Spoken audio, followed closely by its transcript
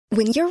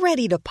When you're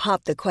ready to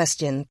pop the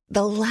question,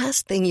 the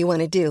last thing you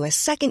want to do is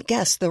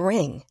second-guess the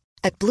ring.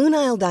 At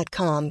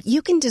BlueNile.com,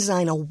 you can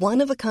design a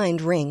one-of-a-kind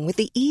ring with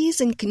the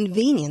ease and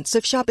convenience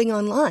of shopping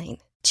online.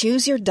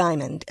 Choose your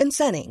diamond and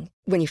setting.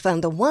 When you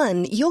find the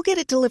one, you'll get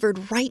it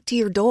delivered right to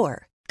your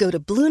door. Go to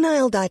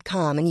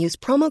BlueNile.com and use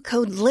promo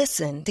code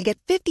LISTEN to get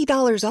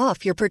 $50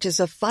 off your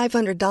purchase of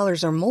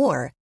 $500 or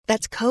more.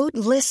 That's code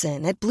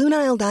LISTEN at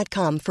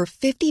BlueNile.com for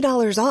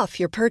 $50 off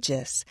your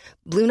purchase.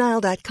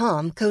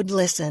 BlueNile.com, code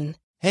LISTEN.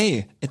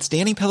 Hey, it's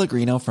Danny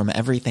Pellegrino from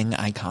Everything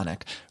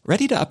Iconic.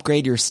 Ready to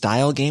upgrade your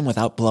style game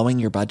without blowing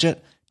your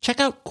budget?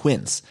 Check out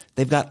Quince.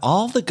 They've got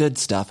all the good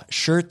stuff,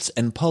 shirts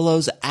and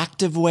polos,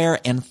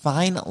 activewear, and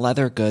fine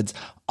leather goods,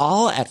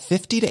 all at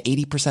 50 to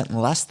 80%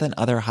 less than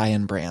other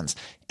high-end brands.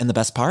 And the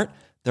best part?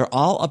 They're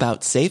all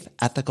about safe,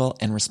 ethical,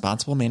 and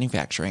responsible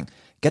manufacturing.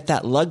 Get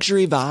that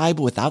luxury vibe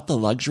without the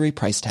luxury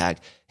price tag.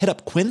 Hit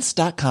up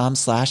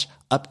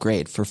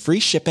quince.com/upgrade for free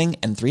shipping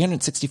and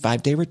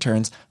 365-day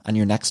returns on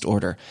your next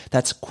order.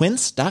 That's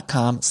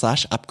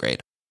quince.com/upgrade.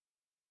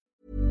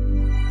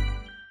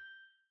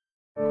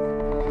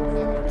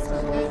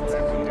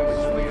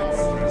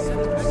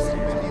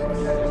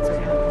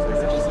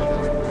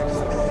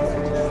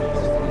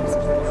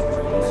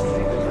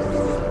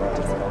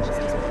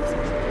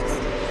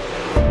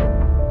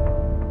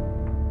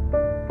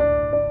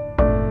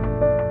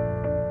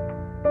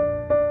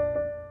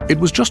 It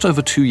was just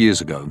over 2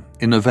 years ago,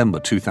 in November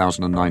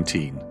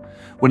 2019,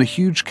 when a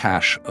huge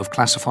cache of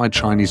classified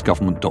Chinese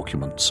government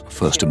documents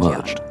first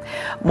emerged.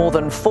 More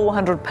than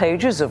 400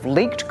 pages of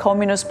leaked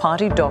Communist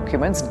Party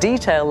documents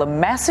detail the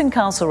mass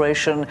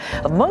incarceration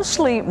of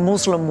mostly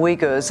Muslim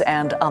Uyghurs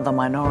and other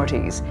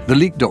minorities. The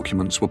leaked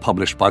documents were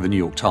published by the New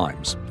York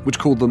Times, which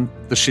called them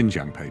the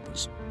Xinjiang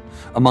Papers.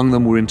 Among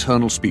them were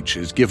internal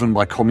speeches given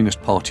by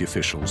Communist Party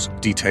officials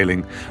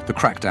detailing the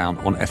crackdown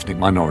on ethnic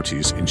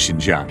minorities in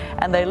Xinjiang.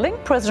 And they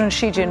linked President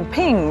Xi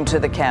Jinping to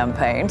the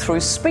campaign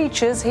through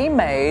speeches he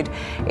made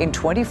in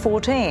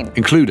 2014.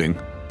 Including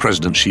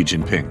President Xi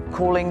Jinping.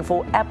 Calling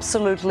for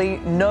absolutely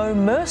no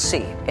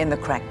mercy in the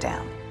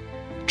crackdown.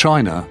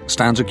 China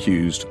stands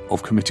accused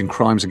of committing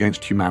crimes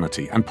against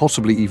humanity and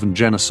possibly even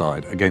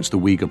genocide against the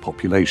Uyghur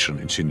population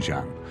in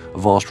Xinjiang, a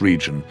vast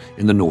region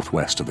in the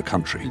northwest of the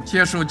country.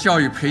 接受教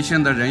育培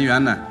训的人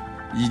员呢，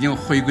已经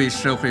回归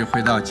社会，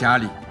回到家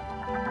里。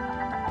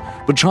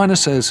 But China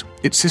says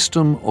its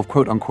system of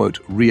quote-unquote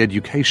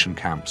re-education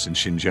camps in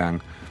Xinjiang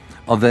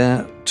are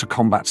there to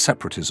combat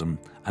separatism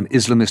and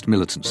Islamist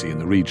militancy in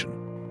the region.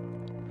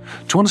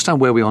 To understand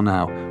where we are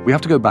now, we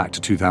have to go back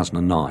to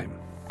 2009.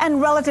 And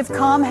relative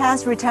calm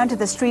has returned to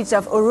the streets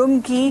of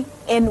Urumqi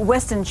in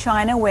western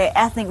China, where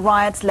ethnic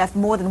riots left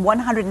more than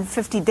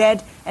 150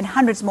 dead and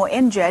hundreds more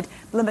injured.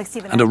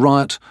 And a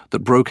riot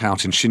that broke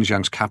out in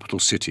Xinjiang's capital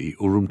city,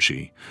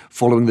 Urumqi,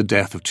 following the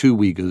death of 2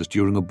 Uyghurs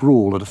during a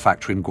brawl at a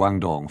factory in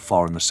Guangdong,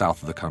 far in the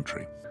south of the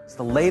country. It's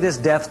the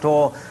latest death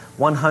toll,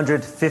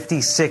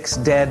 156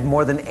 dead,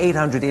 more than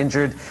 800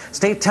 injured.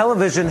 State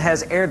television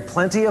has aired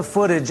plenty of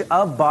footage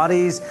of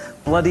bodies,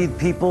 bloodied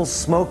people,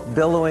 smoke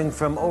billowing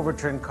from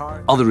overturned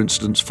cars. Other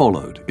incidents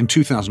followed. In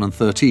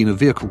 2013, a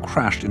vehicle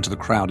crashed into the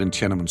crowd in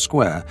Tiananmen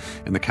Square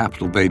in the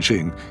capital,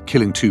 Beijing,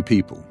 killing 2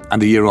 people.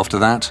 And the year after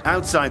that,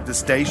 outside the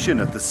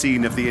station at the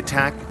scene of the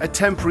attack, a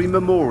temporary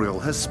memorial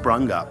has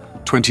sprung up.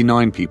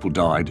 29 people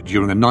died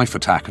during a knife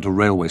attack at a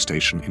railway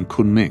station in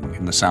Kunming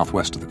in the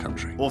southwest of the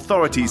country.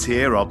 Authorities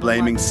here are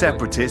blaming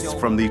separatists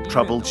from the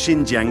troubled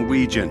Xinjiang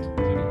region.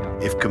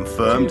 If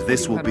confirmed,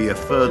 this will be a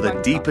further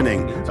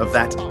deepening of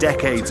that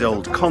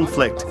decades-old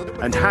conflict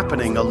and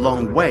happening a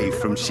long way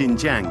from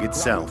Xinjiang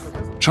itself.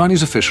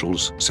 Chinese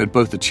officials said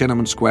both the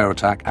Tiananmen Square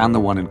attack and the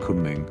one in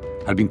Kunming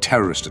had been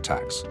terrorist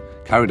attacks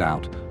carried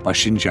out by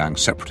Xinjiang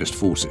separatist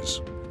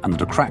forces, and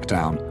that a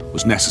crackdown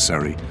was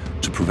necessary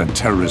to prevent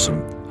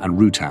terrorism and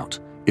root out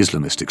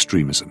Islamist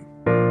extremism.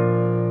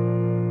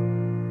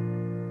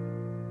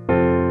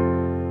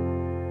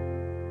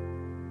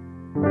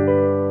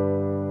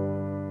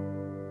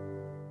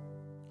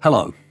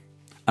 Hello,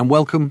 and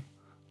welcome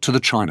to The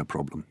China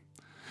Problem,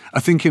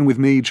 a Think-In with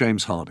me,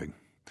 James Harding.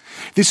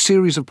 This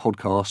series of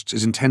podcasts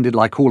is intended,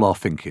 like all our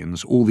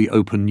think-ins, all the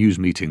open news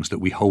meetings that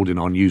we hold in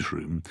our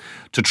newsroom,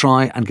 to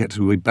try and get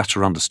to a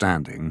better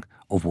understanding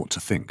of what to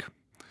think.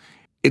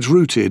 It's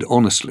rooted,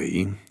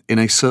 honestly, in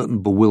a certain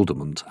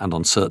bewilderment and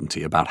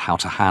uncertainty about how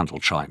to handle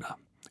China.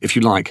 If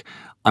you like,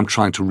 I'm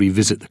trying to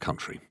revisit the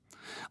country.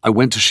 I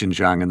went to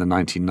Xinjiang in the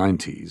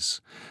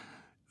 1990s.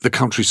 The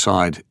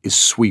countryside is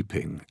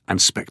sweeping and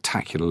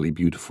spectacularly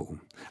beautiful,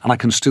 and I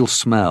can still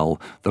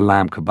smell the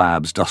lamb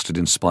kebabs dusted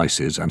in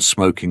spices and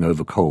smoking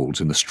over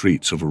coals in the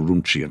streets of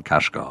Urumqi and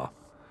Kashgar.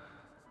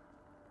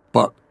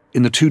 But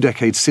in the 2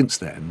 decades since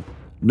then,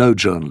 no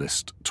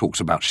journalist talks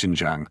about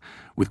Xinjiang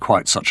with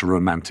quite such a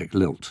romantic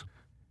lilt.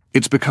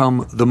 It's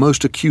become the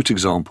most acute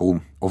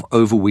example of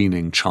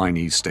overweening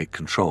Chinese state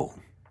control,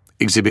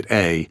 Exhibit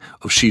A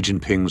of Xi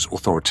Jinping's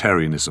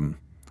authoritarianism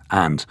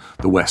and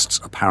the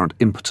West's apparent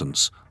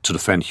impotence to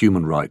defend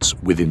human rights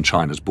within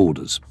China's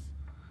borders.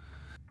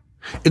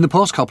 In the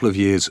past couple of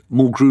years,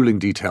 more gruelling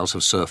details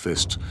have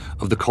surfaced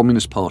of the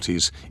Communist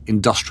Party's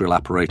industrial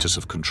apparatus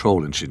of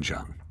control in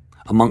Xinjiang,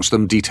 amongst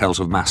them details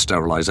of mass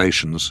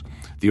sterilizations,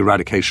 the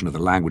eradication of the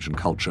language and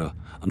culture,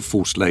 and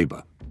forced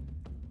labour.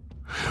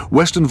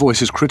 Western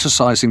voices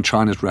criticising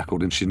China's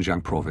record in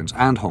Xinjiang province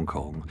and Hong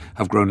Kong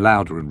have grown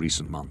louder in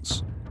recent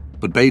months,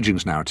 but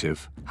Beijing's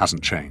narrative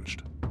hasn't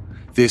changed.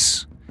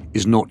 This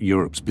is not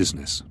Europe's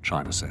business,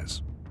 China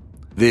says.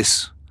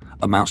 This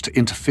amounts to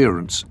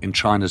interference in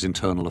China's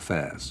internal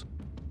affairs.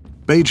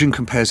 Beijing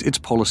compares its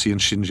policy in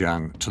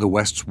Xinjiang to the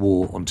West's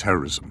war on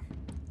terrorism.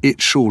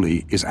 It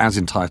surely is as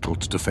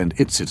entitled to defend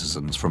its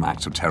citizens from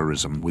acts of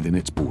terrorism within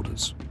its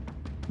borders.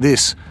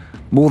 This,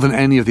 more than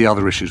any of the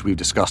other issues we've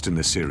discussed in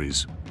this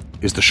series,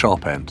 is the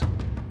sharp end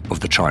of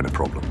the China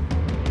problem.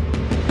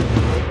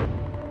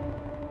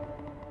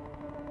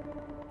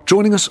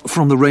 Joining us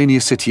from the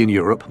rainiest city in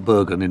Europe,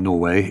 Bergen in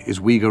Norway, is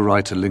Uyghur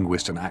writer,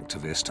 linguist and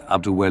activist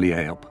Abdulweli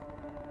Ayoub.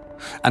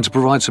 And to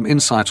provide some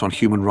insight on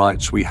human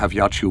rights, we have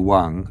Yaqiu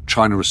Wang,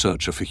 China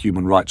researcher for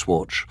Human Rights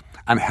Watch,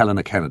 and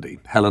Helena Kennedy.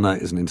 Helena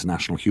is an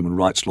international human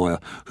rights lawyer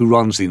who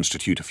runs the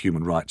Institute of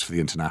Human Rights for the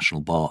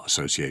International Bar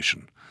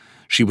Association.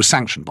 She was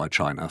sanctioned by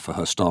China for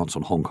her stance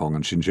on Hong Kong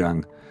and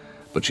Xinjiang,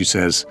 but she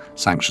says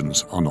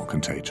sanctions are not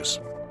contagious.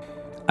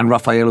 And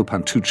Raffaello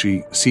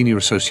Pantucci, Senior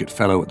Associate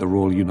Fellow at the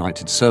Royal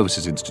United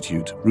Services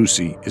Institute,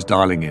 RUSI, is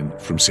dialing in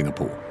from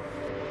Singapore.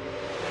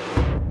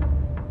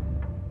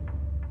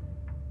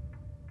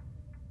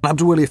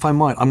 Abdulweli, if I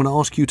might, I'm going to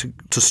ask you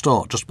to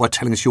start just by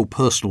telling us your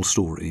personal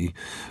story,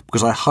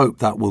 because I hope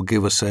that will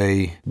give us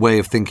a way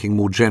of thinking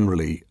more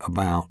generally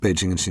about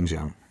Beijing and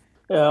Xinjiang.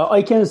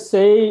 I can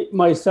say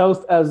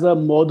myself as a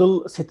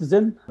model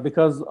citizen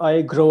because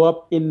I grew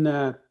up in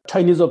a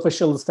Chinese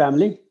officials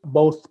family.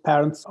 Both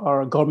parents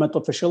are government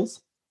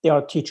officials. They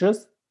are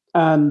teachers.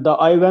 And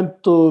I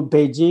went to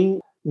Beijing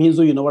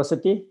Minzu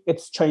University.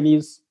 It's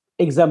Chinese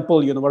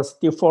example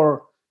university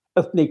for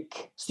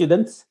ethnic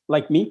students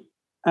like me.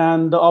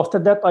 And after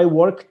that, I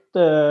worked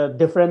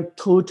different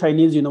 2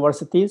 Chinese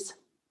universities,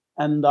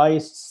 and I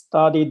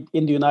studied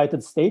in the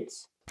United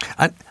States.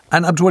 And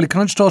Abdulweli,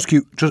 can I just ask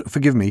you,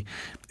 forgive me,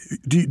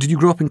 did you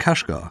grow up in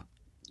Kashgar?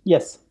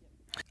 Yes.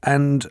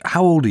 And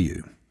how old are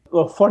you?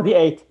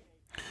 48.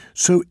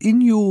 So in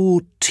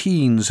your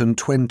teens and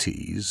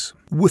 20s,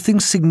 were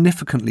things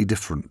significantly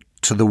different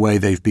to the way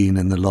they've been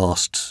in the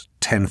last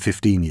 10,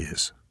 15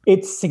 years?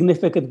 It's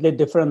significantly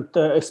different,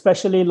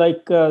 especially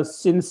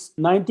since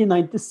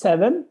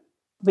 1997,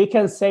 we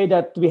can say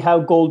that we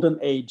have golden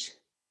age,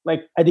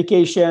 like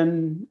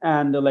education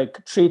and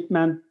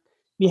treatment.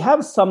 We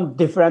have some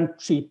different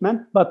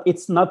treatment, but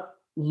it's not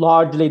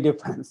largely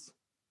different.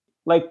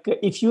 Like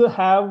if you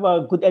have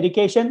a good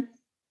education,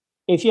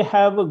 if you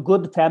have a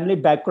good family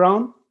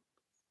background,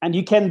 and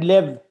you can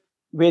live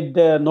with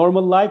the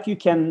normal life, you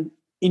can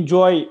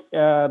enjoy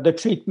the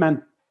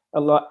treatment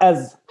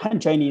as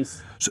Han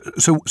Chinese.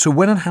 So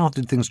when and how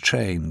did things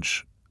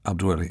change,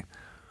 Abdulweli?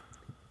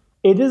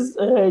 It is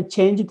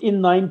changed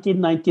in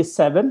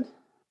 1997,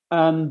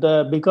 and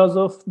because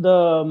of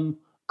the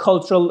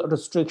cultural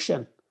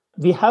restriction.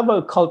 We have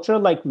a culture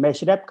like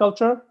Meshret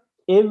culture.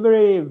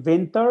 Every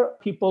winter,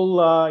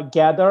 people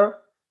gather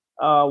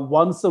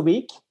once a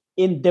week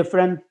in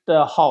different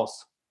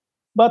house.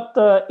 But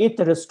it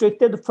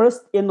restricted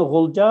first in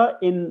Gulja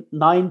in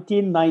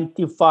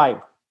 1995.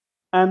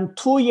 And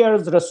 2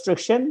 years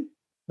restriction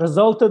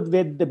resulted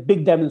with the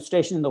big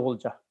demonstration in the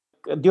Gulja.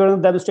 During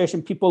the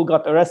demonstration, people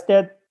got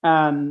arrested,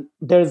 and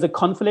there is a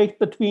conflict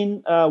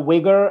between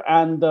Uyghur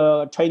and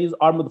the Chinese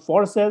armed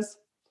forces,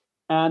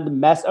 and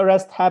mass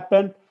arrest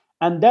happened.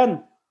 And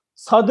then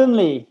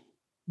suddenly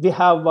we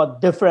have a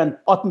different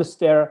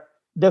atmosphere,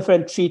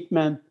 different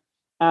treatment,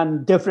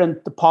 and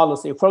different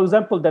policy. For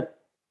example, that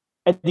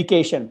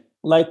education,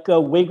 like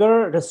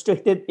Uyghur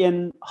restricted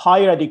in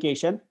higher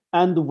education,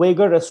 and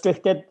Uyghur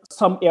restricted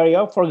some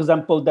area, for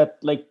example, that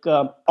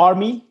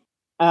army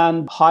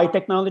and high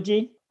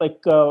technology,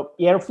 like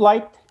air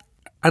flight.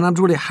 And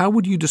Abdulweli, how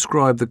would you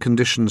describe the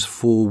conditions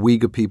for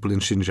Uyghur people in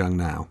Xinjiang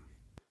now?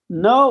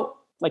 No,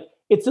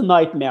 it's a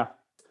nightmare.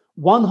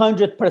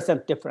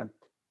 100% different.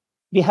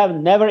 We have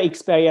never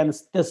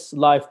experienced this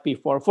life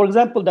before. For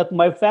example, that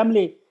my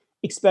family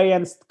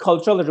experienced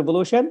cultural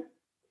revolution.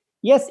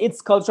 Yes,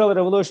 it's cultural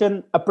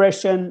revolution,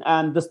 oppression,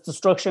 and this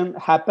destruction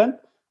happened.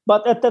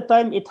 But at that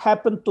time, it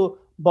happened to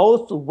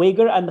both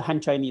Uyghur and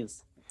Han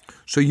Chinese.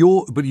 So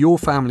your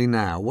family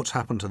now, what's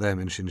happened to them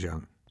in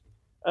Xinjiang?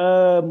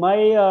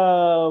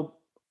 My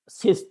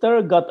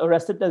sister got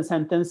arrested and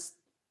sentenced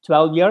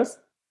 12 years.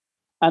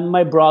 And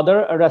my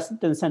brother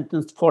arrested and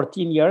sentenced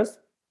 14 years.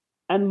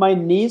 And my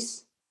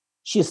niece,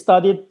 she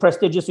studied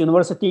prestigious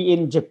university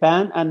in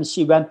Japan, and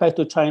she went back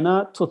to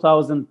China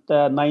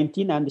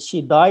 2019, and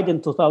she died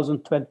in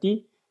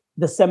 2020,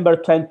 December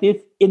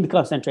 20th, in the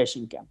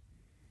concentration camp.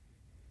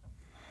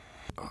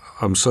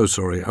 I'm so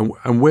sorry.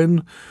 And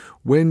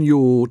when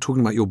you're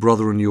talking about your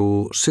brother and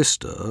your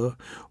sister,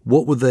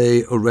 what were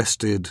they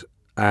arrested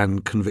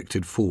and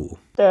convicted for?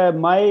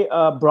 My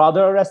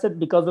brother arrested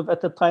because of,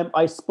 at the time,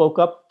 I spoke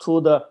up to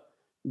the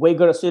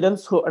Uyghur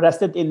students who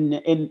arrested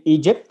in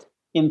Egypt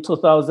in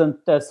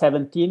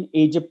 2017.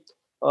 Egypt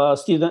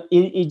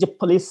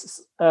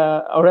police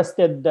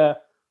arrested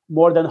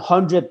more than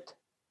 100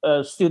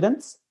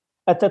 students.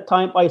 At that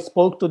time, I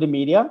spoke to the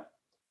media,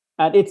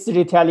 and it's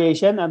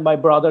retaliation, and my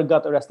brother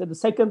got arrested. The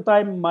second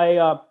time,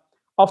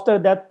 after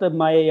that,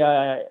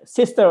 my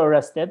sister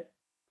arrested,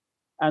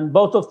 and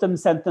both of them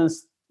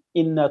sentenced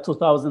in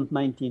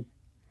 2019.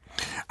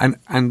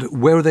 And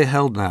where are they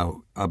held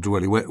now,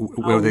 Abduweli?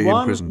 Where are they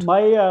imprisoned?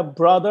 My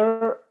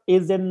brother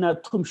is in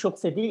Tumshuk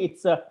city.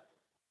 It's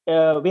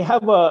we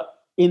have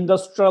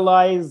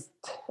industrialized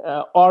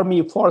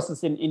army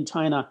forces in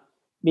China.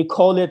 We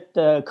call it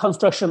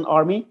construction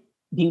army,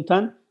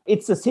 Bingtan.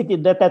 It's a city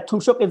that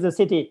Tumshuk is a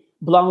city,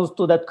 belongs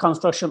to that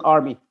construction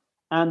army.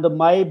 And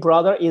my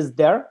brother is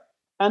there.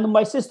 And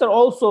my sister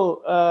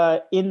also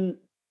in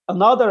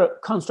another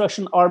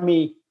construction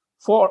army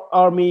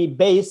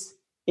base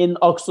in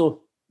Aksu.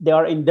 They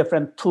are in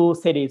different 2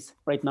 cities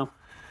right now.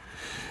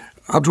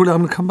 Abduweli, I'm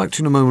going to come back to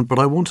you in a moment, but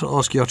I want to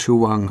ask Yaqiu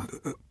Wang,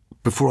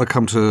 before I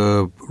come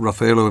to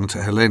Raffaello and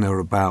to Helena,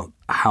 about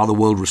how the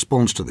world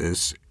responds to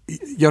this.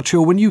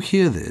 Yaqiu, when you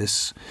hear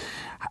this,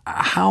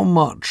 how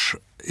much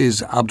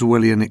is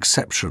Abduweli an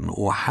exception,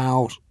 or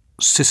how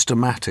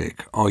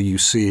systematic are you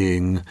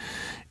seeing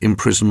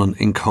imprisonment,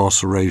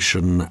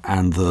 incarceration,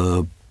 and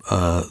the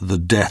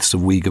deaths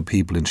of Uyghur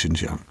people in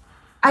Xinjiang?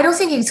 I don't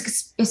think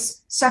it's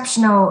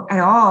exceptional at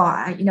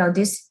all.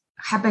 This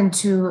happened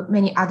to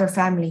many other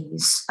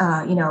families.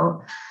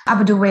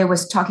 Abduweli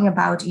was talking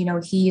about,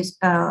 he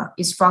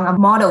is from a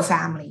model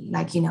family,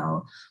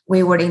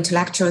 we were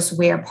intellectuals,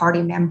 we are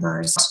party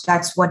members.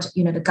 That's what,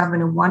 the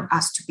government want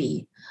us to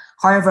be.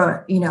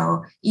 However,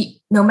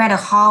 no matter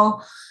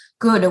how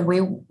good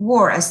we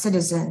were as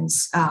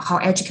citizens, how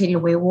educated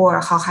we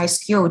were, how high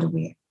skilled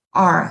we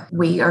are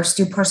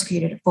still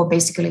persecuted for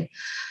basically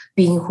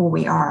being who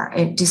we are.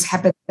 And this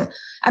happened.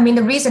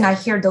 The reason I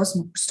hear those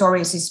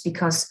stories is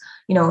because,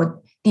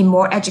 the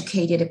more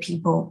educated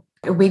people,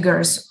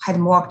 Uyghurs, had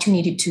more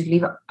opportunity to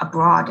live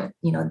abroad.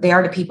 They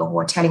are the people who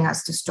are telling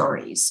us the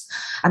stories.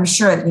 I'm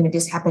sure,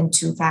 this happened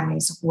to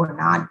families who are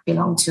not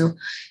belong to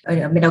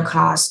middle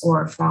class,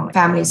 or from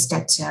families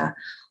that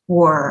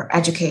were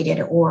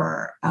educated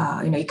or,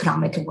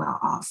 economically well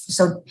off.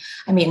 So,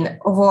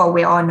 overall,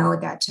 we all know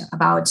that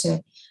about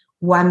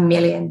 1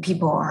 million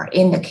people are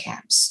in the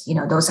camps.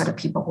 Those are the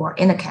people who are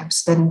in the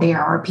camps. Then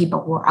there are people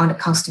who are under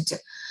constant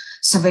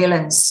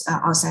surveillance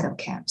outside of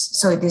camps.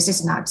 So this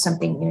is not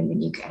something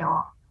unique at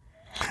all.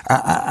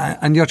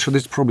 And Yaqiu,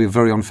 this is probably a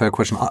very unfair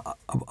question.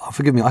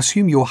 Forgive me, I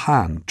assume you're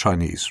Han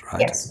Chinese, right?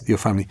 Yes. Your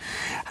family.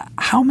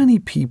 How many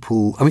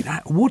people,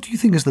 what do you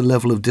think is the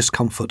level of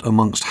discomfort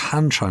amongst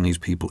Han Chinese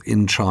people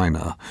in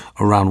China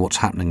around what's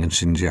happening in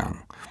Xinjiang?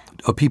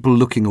 Are people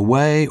looking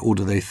away, or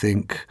do they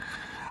think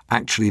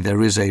actually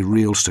there is a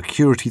real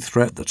security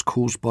threat that's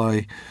caused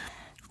by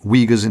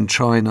Uyghurs in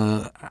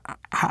China?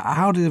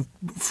 How do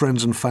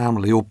friends and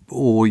family,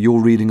 or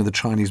your reading of the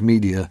Chinese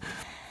media,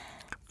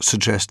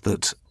 suggest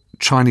that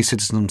Chinese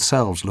citizens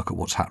themselves look at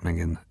what's happening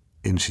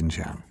in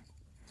Xinjiang?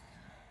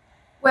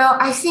 Well,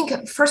 I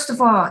think, first of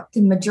all,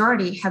 the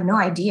majority have no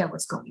idea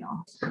what's going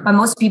on. But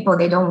most people,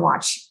 they don't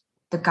watch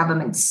the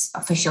government's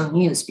official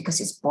news because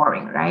it's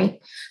boring,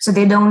 right? So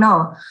they don't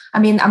know.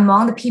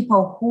 Among the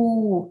people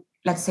who,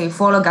 let's say,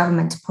 follow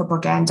government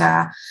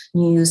propaganda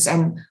news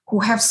and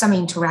who have some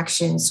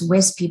interactions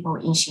with people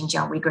in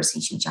Xinjiang, Uyghurs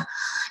in Xinjiang,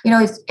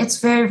 it's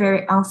very,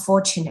 very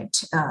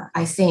unfortunate.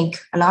 I think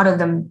a lot of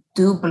them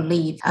do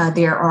believe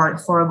there are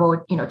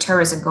horrible,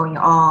 terrorism going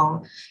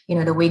on. The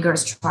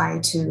Uyghurs try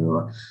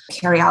to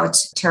carry out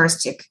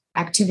terroristic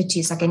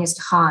activities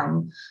against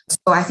Han.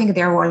 So I think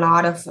there were a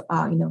lot of,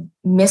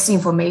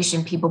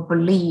 misinformation people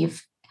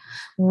believe,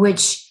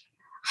 which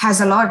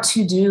has a lot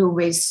to do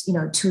with,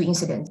 2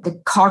 incidents. The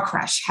car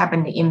crash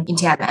happened in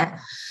Tiananmen,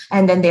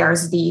 and then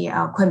there's the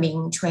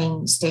Kunming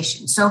train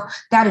station. So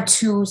that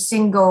 2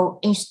 single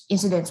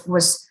incidents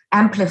was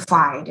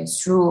amplified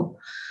through,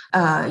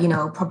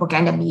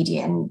 propaganda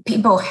media, and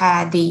people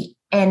had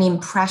an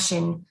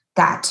impression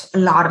that a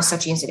lot of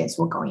such incidents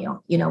were going on.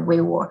 We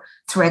were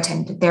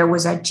threatened. There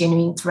was a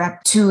genuine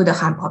threat to the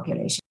Han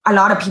population. A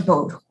lot of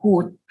people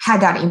who had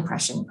that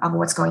impression of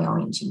what's going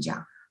on in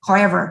Xinjiang.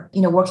 However,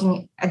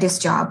 working at this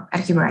job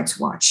at Human Rights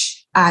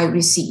Watch, I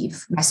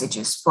receive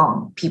messages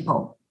from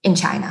people in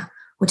China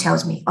who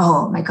tells me,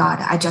 oh my God,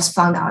 I just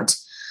found out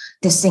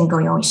this thing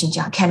going on in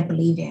Xinjiang. I can't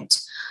believe it.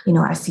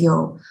 I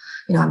feel,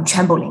 I'm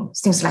trembling,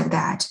 things like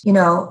that.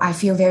 I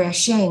feel very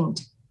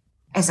ashamed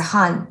as a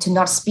Han to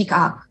not speak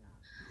up.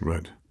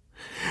 Right.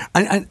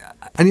 And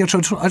I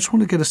just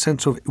want to get a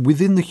sense of,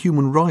 within the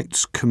human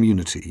rights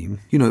community,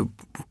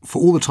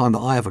 for all the time that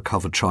I ever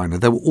covered China,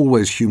 there were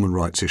always human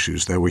rights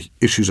issues. There were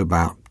issues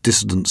about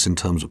dissidents in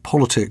terms of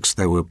politics.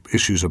 There were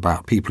issues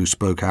about people who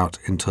spoke out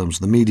in terms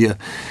of the media.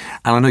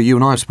 And I know you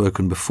and I have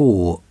spoken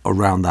before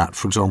around that,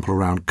 for example,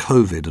 around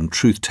COVID and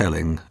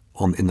truth-telling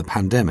in the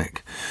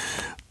pandemic.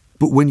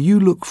 But when you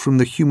look from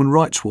the Human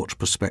Rights Watch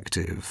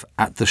perspective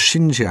at the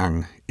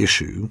Xinjiang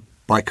issue,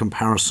 by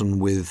comparison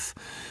with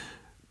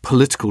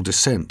political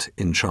dissent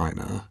in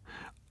China.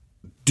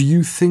 Do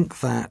you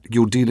think that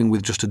you're dealing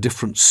with just a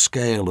different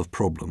scale of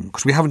problem?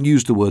 Because we haven't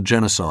used the word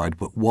genocide,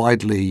 but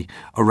widely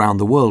around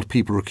the world,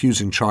 people are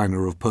accusing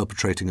China of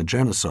perpetrating a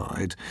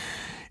genocide.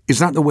 Is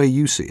that the way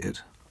you see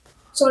it?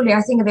 Absolutely.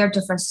 I think there are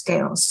different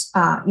scales.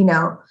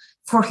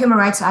 For human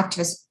rights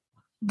activists,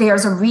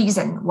 there's a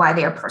reason why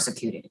they are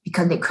persecuted,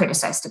 because they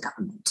criticize the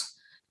government.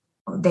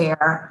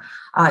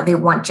 They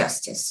want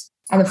justice.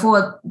 And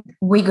for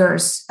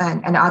Uyghurs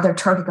and other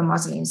Turkic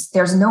Muslims,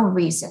 there's no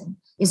reason.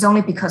 It's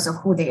only because of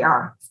who they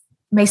are,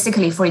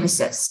 basically for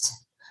exist.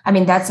 I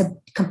mean, that's a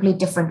complete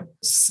different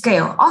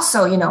scale. Also,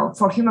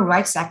 for human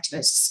rights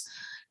activists,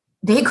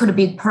 they could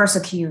be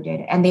persecuted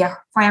and their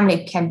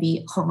family can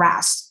be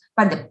harassed.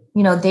 But,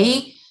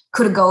 they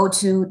could go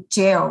to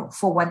jail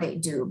for what they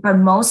do. But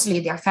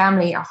mostly their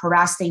family are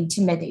harassed,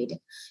 intimidated.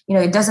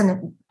 It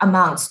doesn't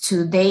amount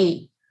to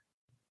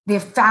their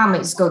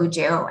families go to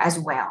jail as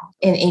well.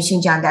 In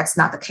Xinjiang, that's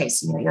not the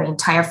case. Your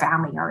entire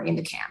family are in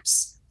the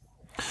camps.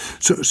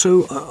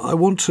 So I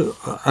want to,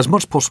 as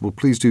much as possible,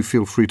 please do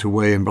feel free to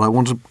weigh in, but I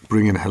want to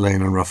bring in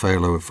Helena and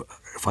Raffaello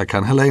if I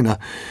can. Helena,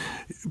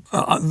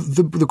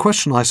 the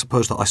question I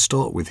suppose that I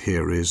start with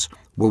here is,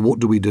 well, what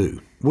do we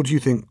do? What do you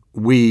think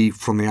we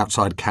from the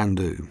outside can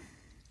do?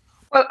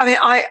 Well, I mean,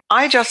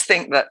 I just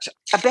think that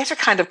a better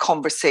kind of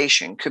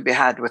conversation could be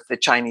had with the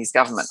Chinese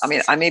government. I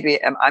mean, I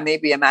may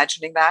be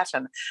imagining that,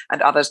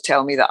 and others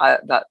tell me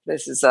that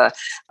this is a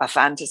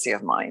fantasy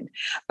of mine.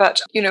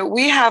 But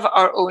we have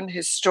our own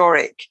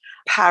historic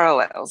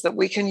parallels that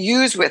we can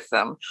use with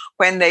them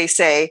when they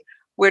say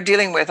we're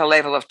dealing with a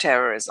level of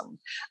terrorism,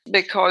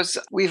 because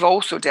we've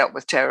also dealt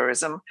with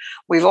terrorism.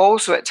 We've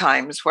also at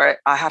times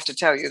where I have to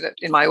tell you that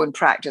in my own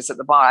practice at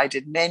the bar, I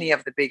did many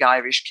of the big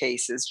Irish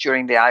cases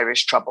during the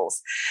Irish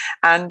Troubles.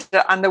 And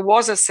there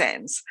was a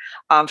sense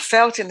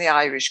felt in the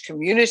Irish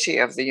community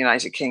of the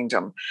United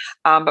Kingdom,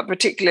 but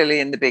particularly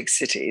in the big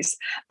cities,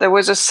 there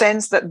was a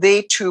sense that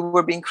they too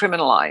were being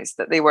criminalized,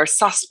 that they were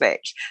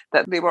suspect,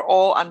 that they were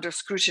all under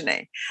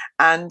scrutiny.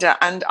 And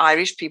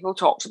Irish people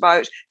talked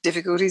about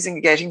difficulties in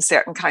getting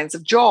certain kinds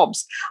of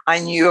jobs. I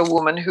knew a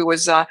woman who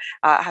was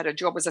had a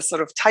job as a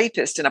sort of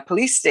typist in a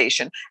police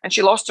station, and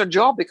she lost her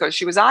job because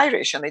she was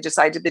Irish, and they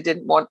decided they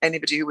didn't want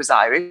anybody who was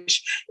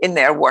Irish in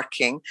there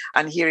working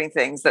and hearing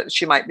things that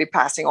she might be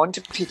passing on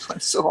to people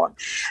and so on.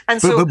 And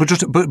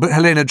but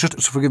Helena,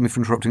 just forgive me for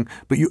interrupting,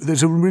 but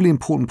there's a really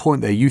important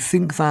point there. You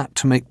think that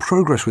to make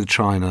progress with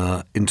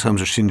China in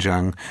terms of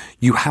Xinjiang,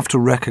 you have to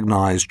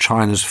recognize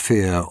China's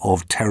fear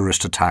of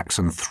terrorist attacks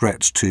and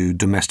threats to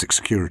domestic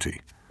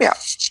security. Yeah,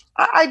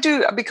 I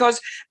do, because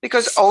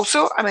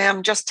also, I mean,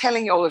 I'm just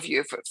telling all of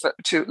you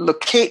to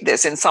locate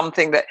this in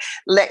something that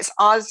lets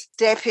us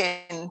step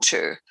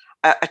into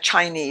a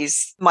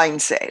Chinese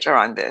mindset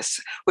around this,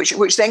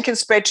 which then can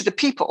spread to the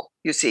people,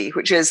 you see,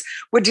 which is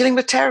we're dealing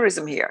with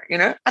terrorism here,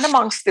 and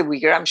amongst the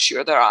Uyghur, I'm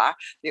sure there are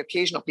the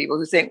occasional people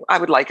who think, I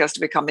would like us to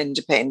become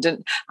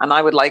independent and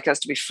I would like us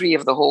to be free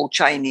of the whole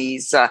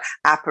Chinese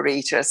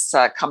apparatus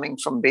coming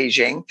from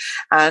Beijing.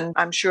 And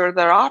I'm sure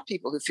there are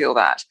people who feel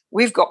that.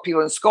 We've got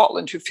people in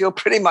Scotland who feel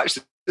pretty much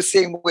the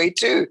same way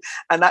too.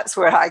 And that's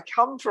where I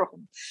come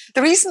from.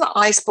 The reason that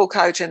I spoke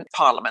out in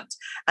Parliament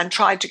and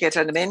tried to get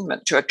an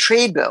amendment to a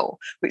trade bill,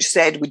 which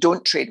said we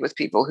don't trade with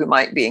people who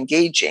might be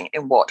engaging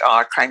in what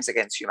are crimes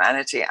against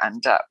humanity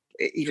and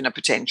even a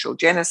potential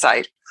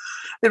genocide.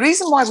 The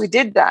reason why we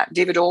did that,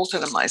 David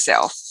Alton and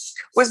myself,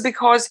 was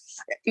because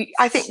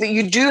I think that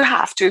you do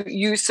have to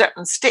use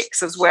certain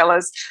sticks as well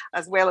as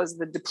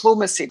the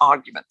diplomacy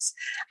arguments.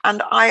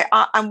 And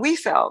we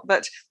felt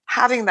that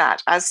having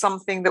that as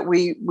something that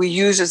we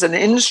use as an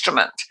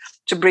instrument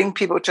to bring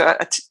people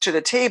to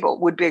the table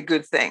would be a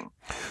good thing.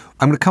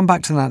 I'm going to come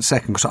back to that in a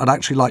second, because I'd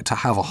actually like to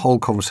have a whole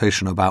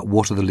conversation about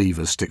what are the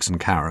levers, sticks and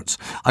carrots.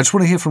 I just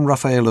want to hear from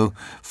Raffaello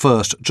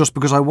first, just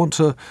because I want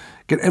to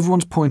get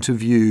everyone's point of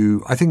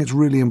view. I think it's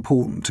really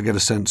important to get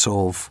a sense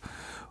of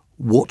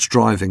what's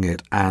driving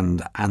it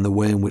and the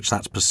way in which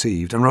that's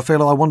perceived. And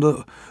Raffaello, I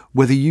wonder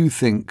whether you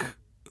think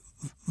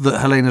that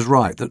Helena's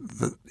right,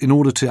 that in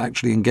order to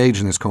actually engage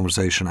in this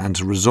conversation and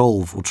to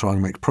resolve or try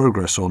and make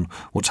progress on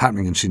what's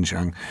happening in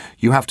Xinjiang,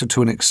 you have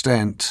to an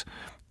extent,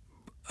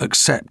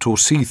 accept or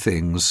see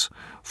things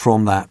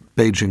from that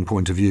Beijing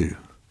point of view.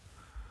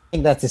 I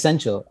think that's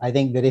essential. I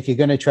think that if you're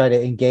going to try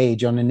to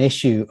engage on an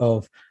issue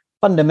of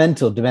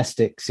fundamental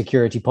domestic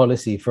security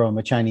policy from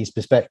a Chinese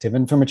perspective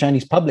and from a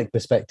Chinese public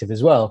perspective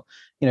as well,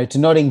 to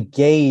not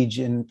engage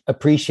and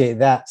appreciate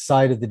that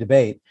side of the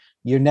debate,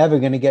 you're never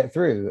going to get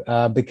through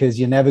because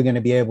you're never going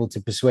to be able to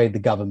persuade the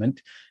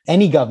government.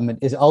 Any government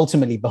is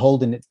ultimately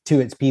beholden to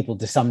its people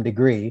to some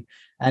degree.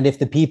 And if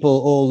the people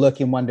all look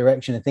in one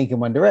direction and think in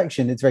one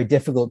direction, it's very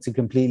difficult to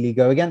completely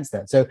go against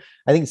that. So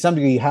I think to some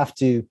degree you have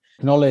to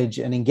acknowledge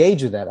and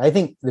engage with that. I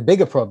think the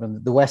bigger problem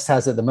that the West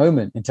has at the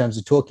moment in terms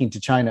of talking to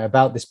China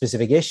about this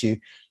specific issue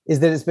is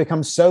that it's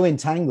become so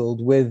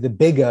entangled with the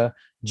bigger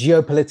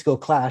geopolitical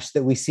clash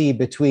that we see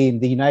between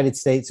the United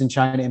States and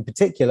China in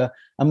particular,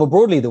 and more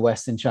broadly the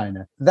West and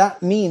China.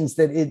 That means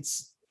that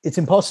it's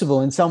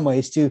impossible in some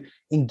ways to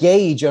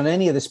engage on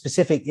any of the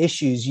specific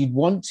issues you'd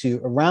want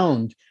to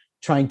around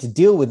trying to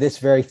deal with this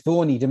very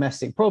thorny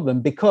domestic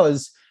problem,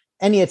 because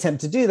any attempt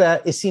to do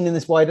that is seen in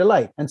this wider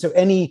light. And so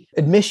any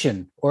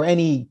admission or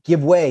any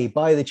give way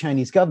by the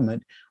Chinese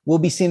government will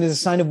be seen as a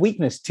sign of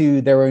weakness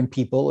to their own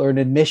people, or an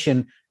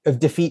admission of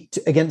defeat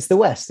against the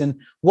West. And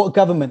what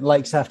government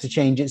likes to have to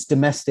change its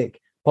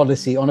domestic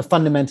policy on a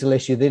fundamental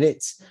issue that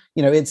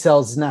it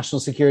sells as national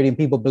security and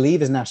people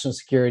believe is national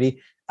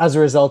security as a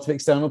result of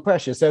external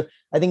pressure? So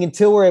I think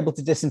until we're able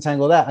to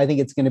disentangle that, I think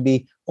it's going to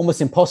be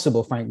almost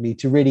impossible, frankly,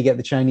 to really get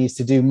the Chinese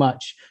to do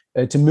much,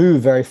 to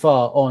move very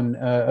far on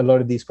a lot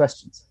of these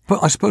questions.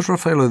 But I suppose,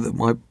 Raffaello, that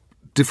my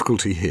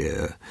difficulty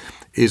here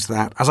is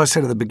that, as I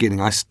said at the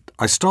beginning, I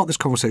start this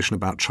conversation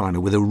about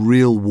China with a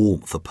real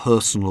warmth, a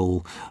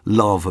personal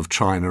love of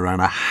China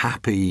and a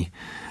happy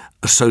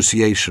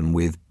association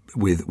with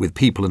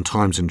people and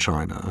times in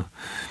China.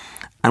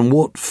 And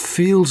what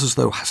feels as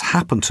though has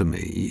happened to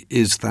me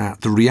is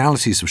that the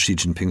realities of Xi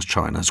Jinping's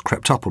China has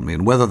crept up on me.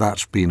 And whether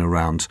that's been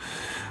around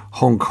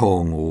Hong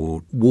Kong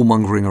or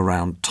warmongering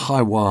around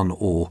Taiwan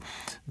or,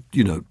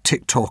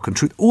 TikTok and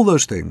truth, all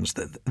those things,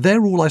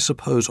 they're all, I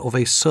suppose, of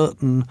a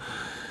certain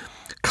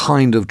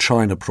kind of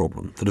China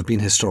problem that have been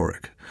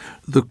historic.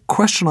 The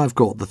question I've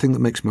got, the thing that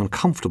makes me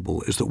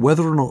uncomfortable, is that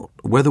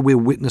whether we're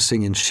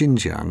witnessing in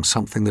Xinjiang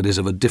something that is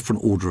of a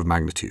different order of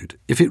magnitude.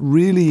 If it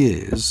really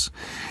is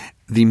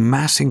the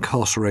mass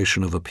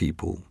incarceration of a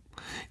people,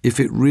 if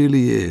it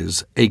really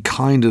is a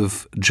kind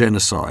of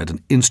genocide,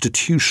 an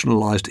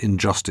institutionalized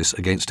injustice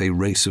against a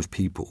race of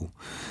people,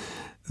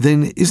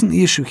 then isn't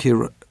the issue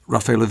here,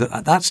 Raffaello, that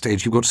at that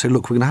stage you've got to say,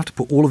 look, we're going to have to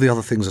put all of the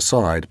other things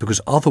aside, because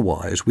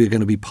otherwise we're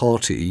going to be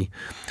party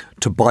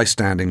to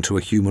bystanding to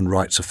a human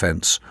rights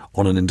offence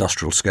on an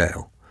industrial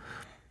scale?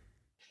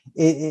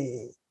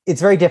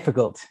 It's very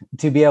difficult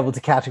to be able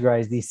to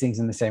categorize these things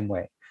in the same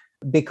way,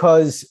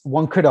 because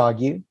one could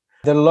argue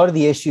that a lot of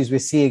the issues we're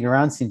seeing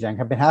around Xinjiang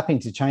have been happening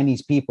to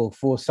Chinese people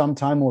for some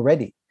time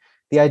already.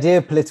 The idea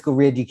of political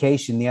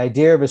re-education, the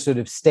idea of a sort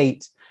of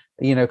state,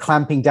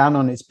 clamping down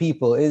on its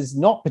people is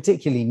not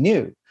particularly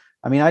new.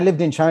 I mean, I lived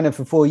in China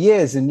for 4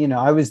 years, and,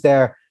 I was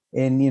there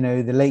in,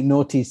 the late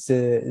noughties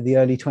to the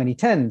early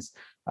 2010s,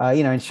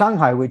 in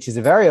Shanghai, which is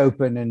a very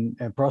open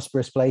and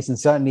prosperous place, and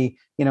certainly,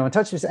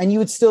 untouched. And you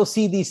would still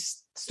see these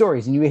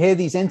stories, and you hear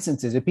these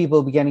instances of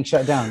people getting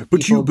shut down. But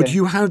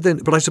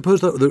I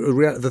suppose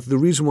that the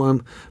reason why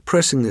I'm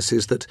pressing this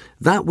is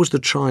that was the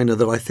China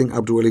that I think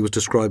Abdul-Wali was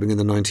describing in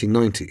the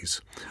 1990s.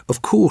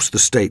 Of course, the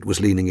state was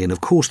leaning in.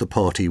 Of course, the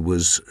party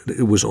was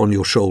on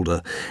your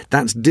shoulder.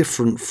 That's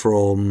different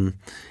from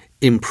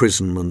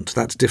imprisonment.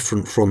 That's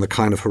different from the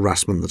kind of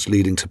harassment that's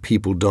leading to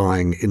people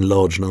dying in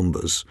large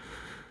numbers.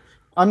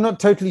 I'm not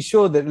totally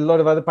sure that a lot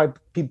of other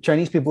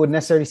Chinese people would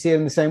necessarily see it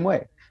in the same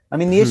way. I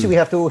mean, the issue we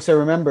have to also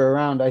remember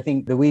around, I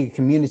think, the Uyghur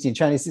community in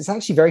China is it's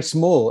actually very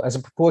small as a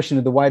proportion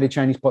of the wider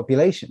Chinese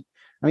population.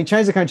 I mean,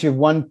 China's a country of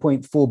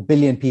 1.4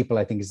 billion people,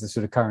 I think, is the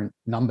sort of current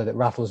number that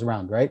rattles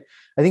around, right?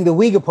 I think the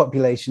Uyghur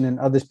population, and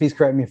others, please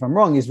correct me if I'm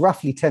wrong, is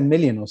roughly 10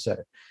 million or so,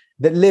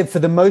 that live for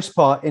the most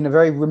part in a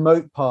very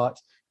remote part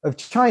of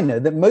China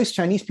that most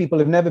Chinese people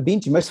have never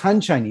been to, most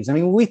Han Chinese. I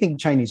mean, when we think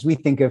Chinese, we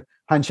think of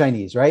Han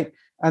Chinese, right?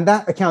 And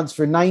that accounts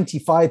for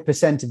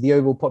 95% of the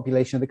overall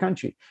population of the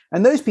country.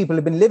 And those people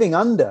have been living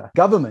under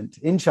government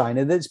in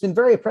China that's been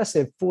very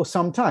oppressive for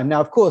some time.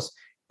 Now, of course,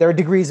 there are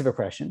degrees of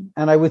oppression.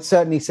 And I would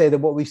certainly say that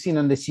what we've seen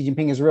under Xi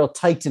Jinping is a real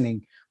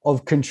tightening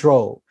of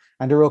control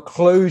and a real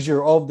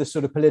closure of the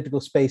sort of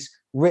political space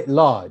writ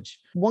large.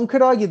 One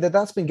could argue that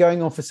that's been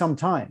going on for some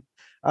time.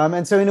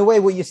 And so in a way,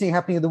 what you're seeing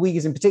happening with the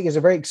Uyghurs in particular is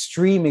a very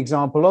extreme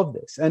example of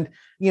this. And,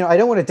 I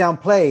don't want to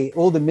downplay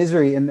all the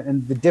misery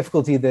and the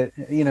difficulty that,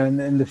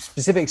 and the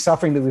specific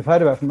suffering that we've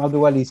heard about from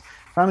Abdul-Wali's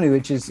family,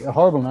 which is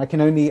horrible. And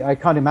I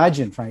can't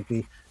imagine,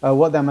 frankly,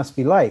 what that must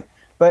be like.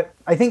 But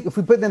I think if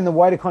we put them in the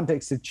wider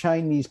context of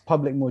Chinese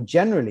public more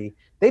generally,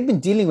 they've been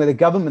dealing with a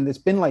government that's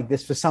been like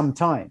this for some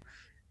time.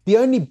 The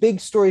only big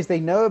stories they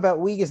know about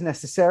Uyghurs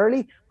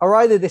necessarily are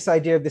either this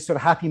idea of this sort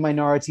of happy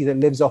minority that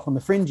lives off on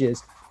the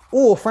fringes,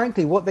 or,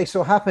 frankly, what they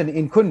saw happen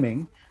in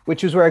Kunming,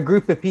 which was where a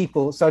group of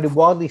people started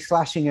wildly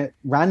slashing at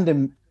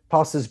random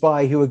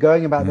passers-by who were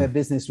going about their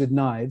business with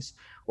knives,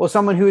 or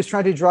someone who was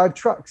trying to drive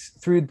trucks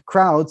through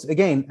crowds,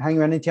 again, hanging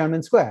around in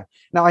Tiananmen Square.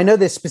 Now, I know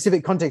there's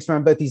specific context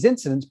around both these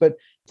incidents, but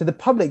to the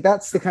public,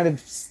 that's the kind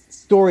of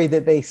story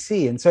that they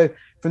see. And so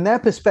from their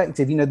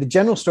perspective, the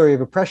general story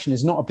of oppression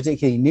is not a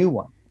particularly new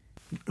one.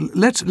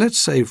 Let's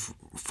say,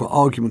 for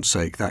argument's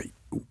sake, that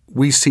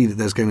we see that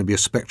there's going to be a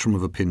spectrum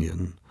of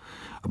opinion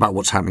about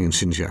what's happening in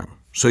Xinjiang.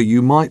 So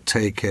you might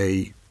take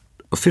a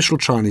official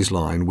Chinese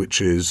line,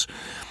 which is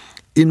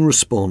in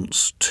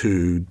response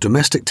to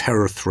domestic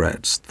terror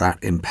threats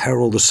that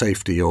imperil the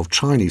safety of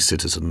Chinese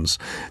citizens,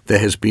 there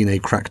has been a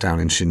crackdown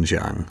in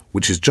Xinjiang,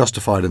 which is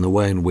justified in the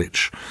way in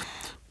which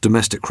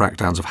domestic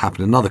crackdowns have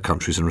happened in other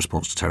countries in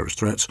response to terrorist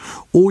threats,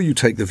 or you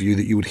take the view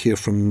that you would hear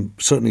from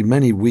certainly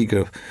many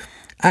Uyghur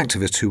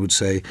activists who would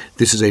say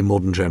this is a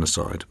modern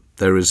genocide.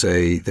 There is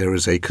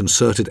a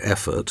concerted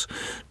effort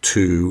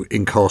to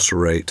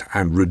incarcerate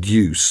and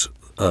reduce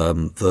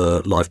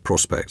the life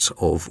prospects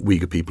of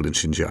Uyghur people in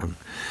Xinjiang.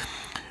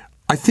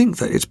 I think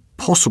that it's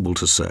possible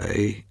to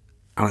say,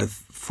 and I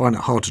find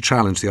it hard to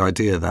challenge the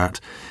idea that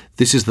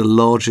this is the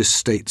largest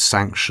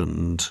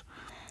state-sanctioned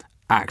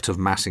act of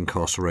mass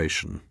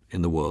incarceration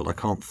in the world. I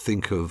can't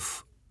think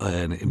of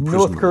an imprisonment.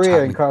 North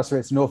Korea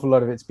incarcerates an awful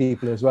lot of its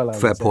people as well.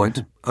 Fair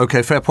point.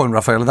 Okay, fair point,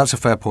 Raffaella. That's a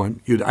fair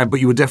point. But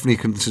you would definitely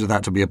consider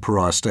that to be a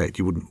pariah state.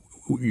 You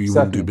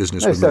wouldn't do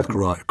business with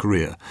North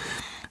Korea.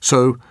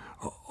 So,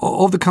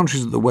 of the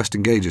countries that the West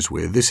engages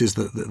with, this is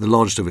the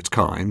largest of its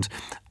kind.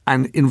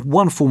 And in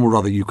one form or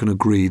other, you can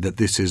agree that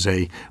this is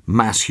a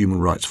mass human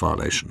rights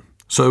violation.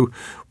 So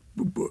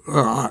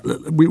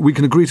we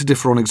can agree to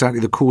differ on exactly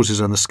the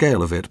causes and the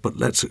scale of it, but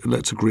let's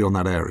agree on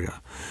that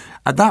area.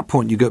 At that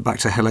point, you go back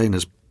to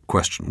Helena's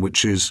question,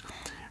 which is,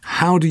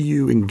 how do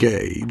you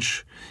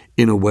engage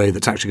in a way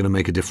that's actually going to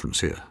make a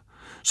difference here?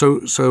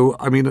 So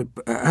I mean,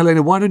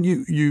 Helena, why don't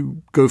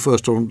you go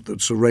first on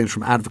sort of range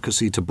from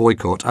advocacy to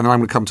boycott, and then I'm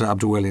going to come to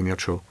Abdulwali and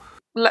Yacho.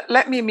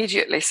 Let me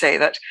immediately say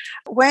that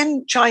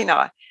when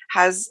China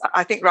has,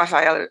 I think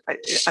Raphael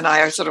and I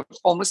are sort of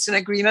almost in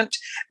agreement,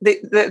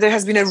 there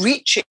has been a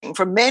reaching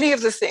for many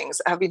of the things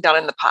that have been done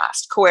in the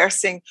past,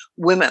 coercing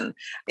women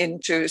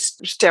into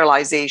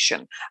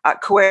sterilization,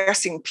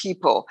 coercing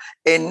people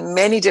in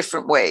many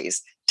different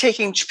ways,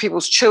 taking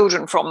people's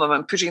children from them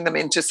and putting them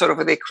into sort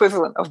of the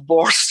equivalent of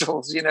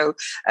borstals,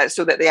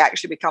 so that they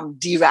actually become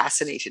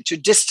deracinated, to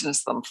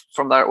distance them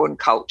from their own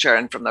culture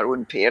and from their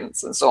own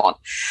parents and so on.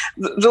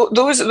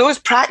 Those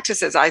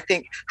practices, I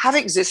think, have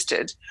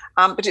existed,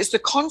 but it's the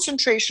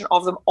concentration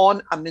of them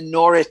on a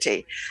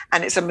minority.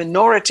 And it's a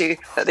minority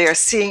that they are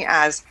seeing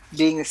as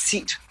being the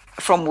seat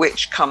from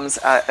which comes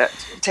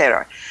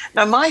terror.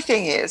 Now, my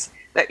thing is,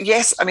 that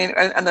yes, I mean,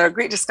 and there are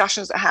great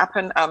discussions that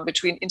happen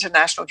between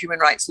international human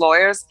rights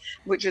lawyers,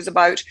 which is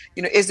about,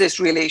 is this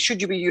really,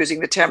 should you be using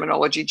the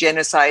terminology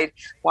genocide?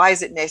 Why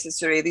is it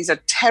necessary? These are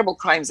terrible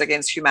crimes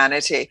against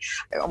humanity.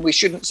 We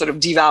shouldn't sort of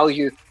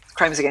devalue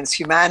crimes against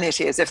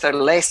humanity as if they're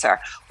lesser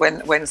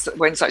when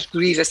such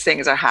grievous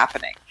things are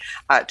happening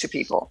to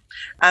people.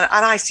 And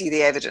I see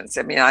the evidence.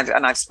 I mean,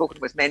 I've spoken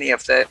with many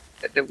of the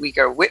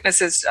Uyghur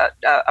witnesses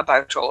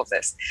about all of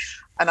this,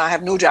 and I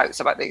have no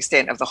doubts about the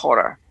extent of the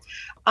horror.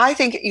 I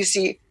think, you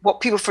see, what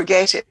people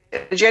forget is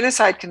the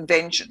Genocide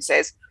Convention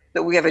says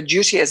that we have a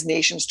duty as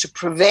nations to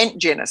prevent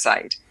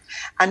genocide.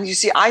 And you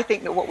see, I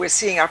think that what we're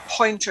seeing are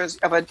pointers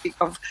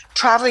of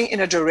traveling in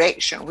a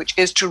direction which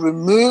is to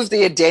remove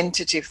the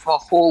identity from a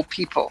whole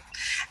people.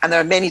 And there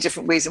are many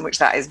different ways in which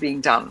that is being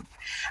done.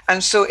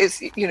 And so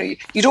it's, you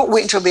don't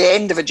wait until the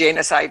end of a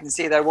genocide and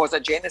say there was a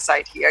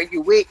genocide here.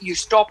 You wait, you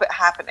stop it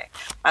happening.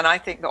 And I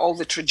think that all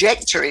the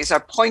trajectories are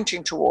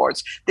pointing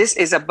towards this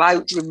is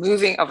about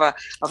removing of an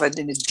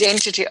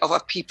identity of a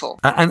people.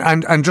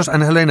 And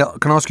Helena,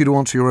 can I ask you to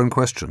answer your own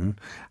question?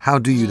 How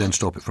do you then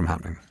stop it from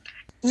happening?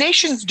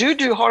 Nations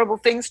do horrible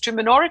things to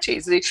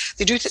minorities. They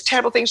do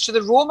terrible things to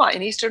the Roma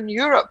in Eastern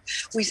Europe.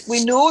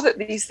 We know that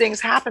these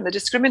things happen. The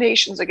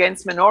discriminations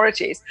against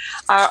minorities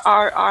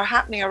are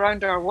happening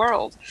around our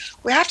world.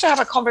 We have to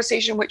have a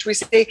conversation in which we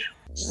say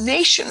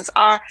nations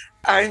are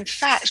in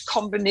fact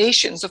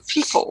combinations of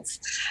peoples.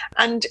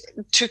 And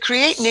to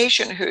create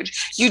nationhood,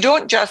 you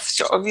don't just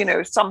sort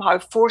of, somehow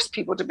force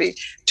people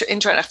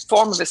into a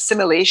form of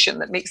assimilation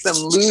that makes them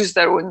lose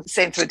their own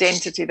sense of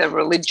identity, their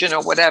religion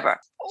or whatever.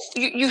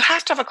 You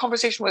have to have a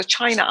conversation with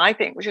China, I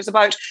think, which is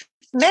about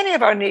many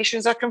of our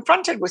nations are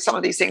confronted with some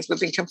of these things. We've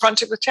been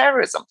confronted with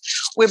terrorism.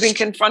 We've been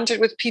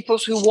confronted with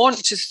peoples who want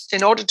to,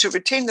 in order to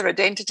retain their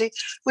identity,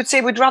 would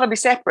say we'd rather be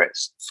separate.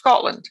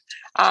 Scotland,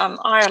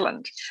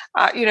 Ireland,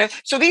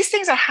 So these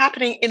things are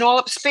happening in all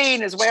of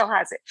Spain as well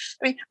has it.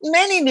 I mean,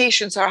 many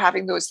nations are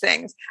having those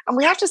things. And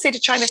we have to say to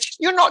China,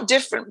 you're not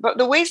different, but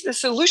the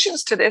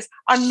solutions to this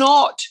are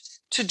not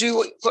to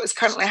do what is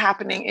currently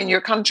happening in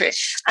your country.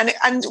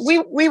 And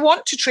we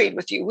want to trade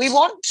with you. We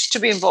want to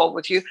be involved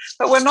with you,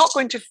 but we're not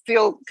going to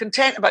feel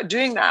content about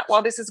doing that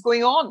while this is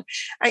going on.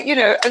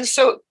 And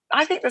so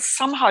I think that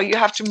somehow you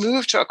have to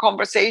move to a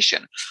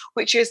conversation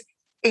which is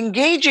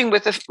engaging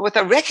with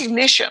a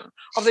recognition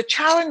of the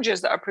challenges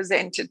that are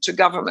presented to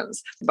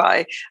governments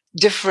by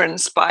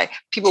difference, by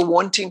people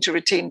wanting to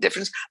retain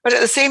difference, but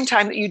at the same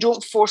time that you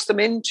don't force them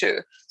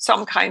into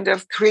some kind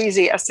of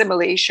crazy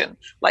assimilation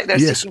like they're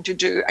seeking to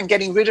do, and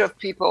getting rid of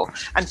people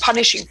and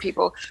punishing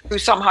people who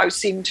somehow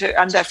seem to,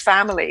 and their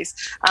families,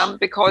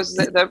 because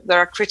there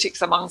are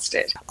critics amongst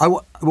it. I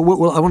want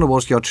to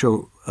ask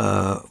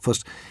Yacho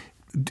first.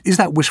 Is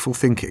that wishful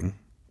thinking?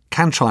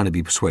 Can China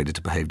be persuaded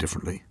to behave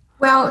differently?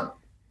 Well,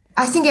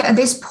 I think at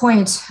this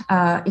point,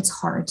 it's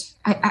hard.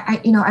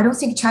 I don't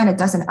think China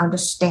doesn't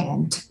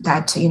understand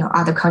that,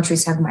 other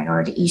countries have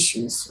minority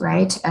issues,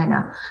 right? And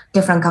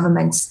different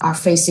governments are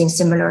facing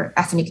similar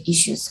ethnic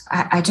issues.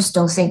 I just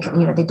don't think,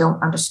 they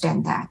don't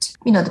understand that.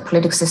 The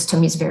political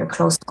system is very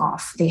closed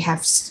off. They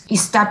have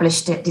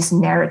established this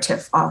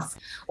narrative of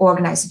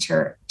organized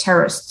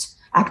terrorist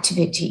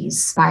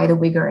activities by the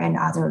Uyghur and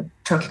other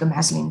Turkic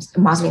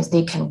Muslims.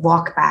 They can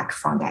walk back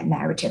from that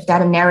narrative.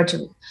 That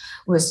narrative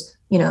was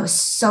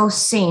so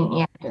seen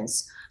in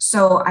evidence.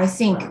 So I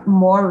think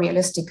more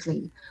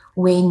realistically,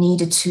 we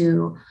need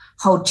to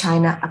hold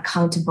China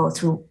accountable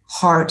through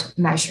hard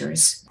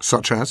measures.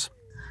 Such as?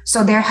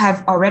 So there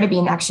have already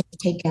been action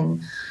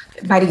taken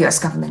by the US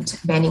government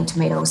banning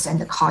tomatoes and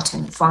the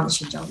cotton from the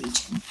Xinjiang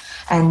region.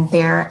 And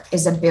there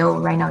is a bill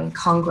right now in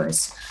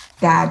Congress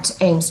that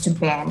aims to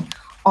ban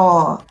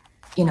all,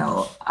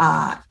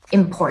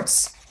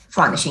 imports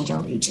from the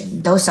Xinjiang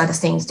region. Those are the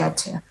things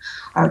that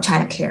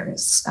China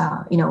cares.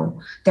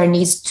 There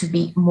needs to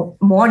be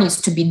more needs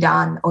to be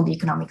done on the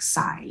economic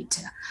side,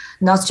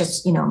 not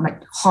just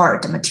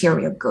hard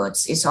material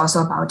goods. It's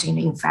also about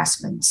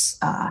investments,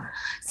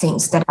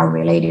 things that are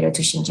related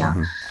to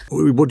Xinjiang.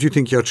 Mm-hmm. What do you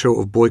think, Yaqiu,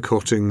 of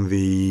boycotting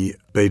the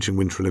Beijing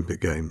Winter Olympic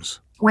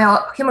Games?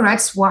 Well, Human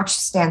Rights Watch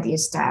stand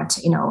is that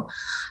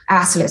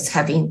athletes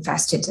have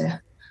invested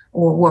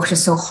or worked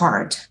so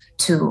hard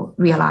to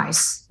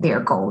realize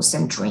their goals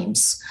and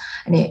dreams,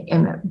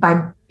 and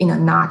by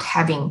not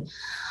having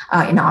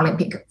an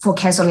Olympic, for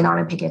canceling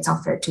Olympic, it's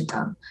unfair to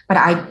them. But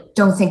I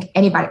don't think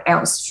anybody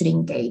else should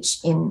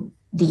engage in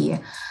the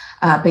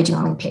Beijing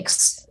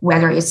Olympics,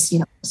 whether it's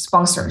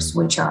sponsors,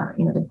 which are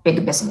the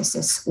big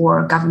businesses,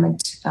 or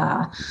government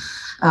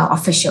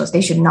officials. They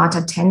should not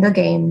attend the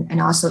game,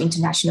 and also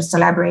international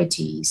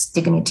celebrities,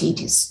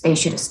 dignitaries, they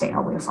should stay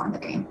away from the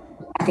game.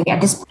 I think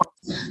at this point,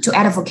 to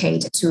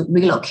advocate, to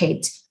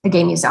relocate the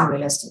game is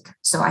unrealistic.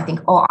 So I think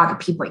all other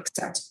people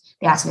except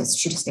the athletes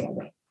should stay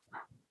away.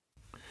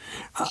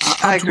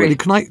 I agree.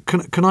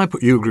 Can I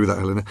put, you agree with that,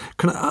 Helena?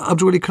 Can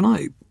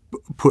I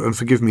put, and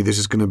forgive me, this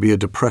is going to be a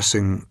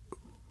depressing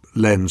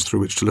lens through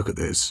which to look at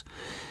this.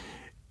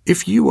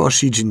 If you are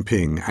Xi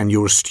Jinping and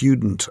you're a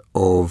student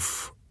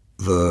of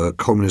the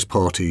Communist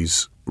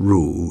Party's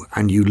rule,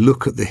 and you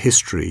look at the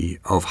history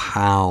of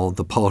how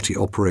the party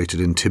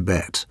operated in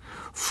Tibet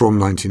from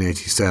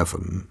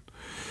 1987,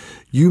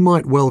 you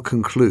might well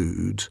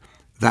conclude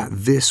that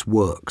this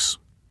works.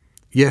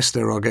 Yes,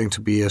 there are going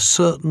to be a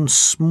certain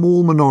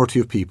small minority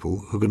of people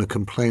who are going to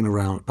complain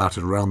about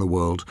it around the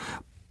world,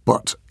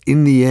 but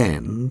in the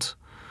end,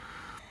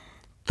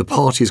 the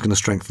party is going to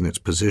strengthen its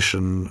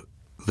position.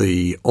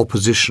 The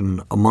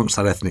opposition amongst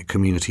that ethnic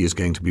community is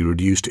going to be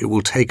reduced. It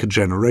will take a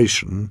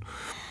generation,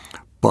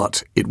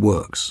 but it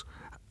works.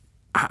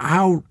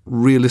 How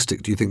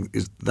realistic do you think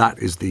is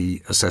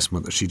the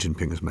assessment that Xi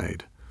Jinping has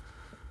made?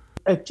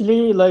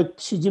 Actually,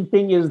 Xi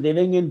Jinping is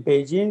living in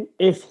Beijing.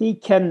 If he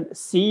can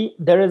see,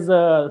 there is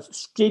a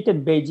street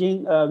in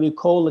Beijing we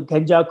call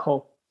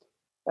Genjiakou.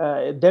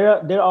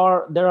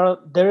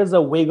 There is a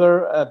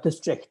Uyghur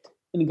district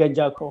in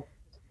Genjiakou,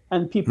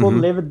 and people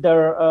live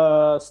there.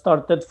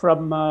 Started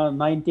from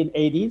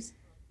 1980s,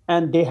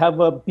 and they have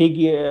a big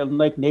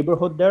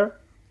neighborhood there.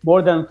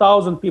 More than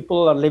 1,000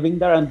 people are living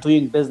there and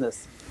doing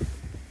business.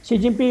 Xi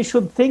Jinping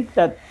should think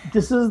that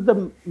this is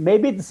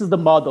the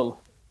model.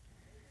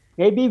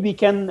 Maybe we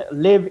can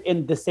live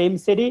in the same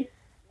city,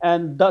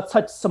 and that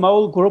such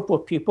small group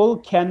of people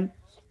can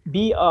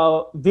be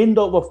a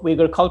window of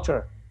Uyghur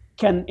culture,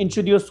 can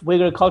introduce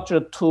Uyghur culture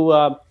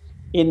to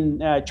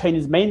in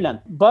Chinese mainland.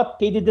 But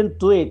he didn't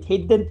do it. He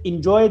didn't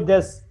enjoy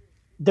this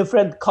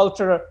different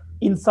culture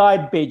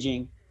inside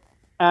Beijing.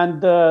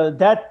 And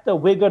that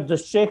Uyghur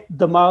district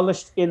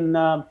demolished in,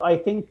 I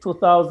think,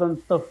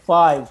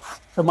 2005,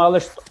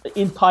 demolished the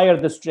entire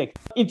district.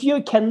 If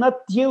you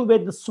cannot deal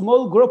with the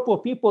small group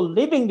of people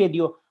living with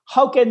you,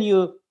 how can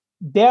you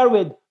bear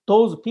with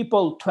those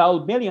people,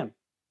 12 million?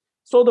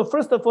 So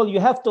first of all, you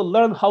have to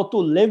learn how to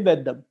live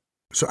with them.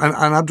 So, and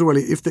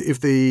Abdulwali,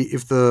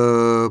 if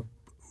the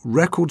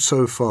record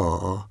so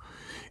far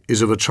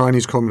is of a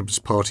Chinese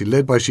Communist Party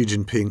led by Xi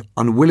Jinping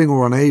unwilling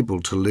or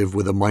unable to live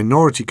with a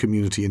minority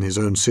community in his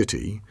own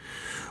city,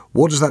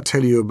 what does that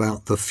tell you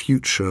about the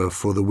future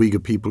for the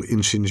Uyghur people in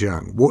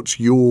Xinjiang? What's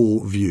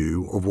your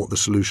view of what the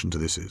solution to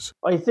this is?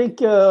 I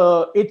think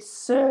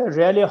it's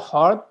really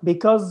hard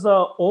because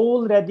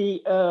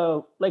already,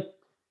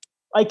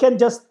 I can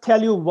just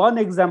tell you one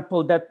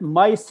example that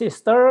my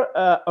sister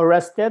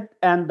arrested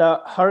and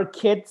her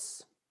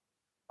kids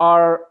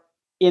are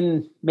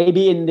in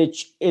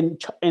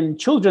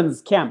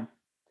children's camp.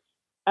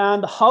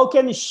 And how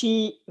can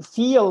she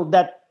feel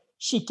that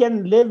she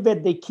can live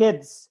with the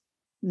kids,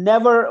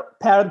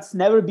 parents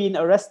never been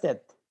arrested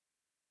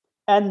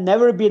and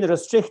never been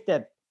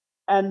restricted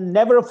and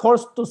never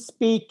forced to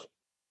speak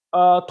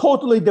a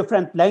totally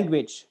different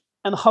language?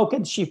 And how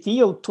can she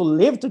feel to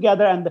live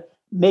together and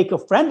make a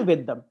friend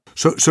with them?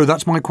 So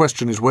that's my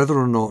question, is whether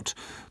or not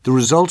the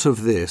result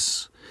of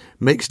this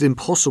makes it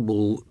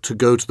impossible to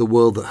go to the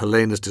world that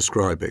Helena's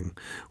describing,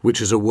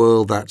 which is a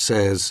world that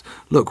says,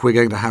 look, we're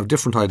going to have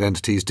different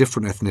identities,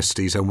 different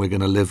ethnicities, and we're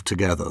going to live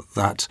together.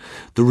 That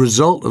the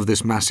result of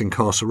this mass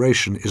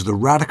incarceration is the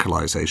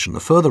radicalization, the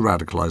further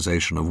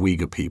radicalization of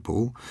Uyghur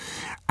people,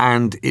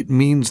 and it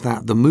means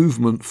that the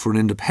movement for an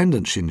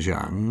independent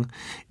Xinjiang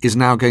is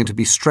now going to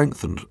be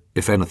strengthened,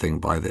 if anything,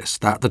 by this,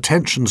 that the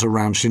tensions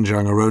around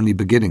Xinjiang are only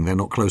beginning, they're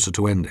not closer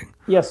to ending.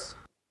 Yes,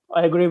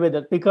 I agree with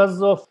it.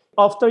 Because of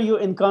after you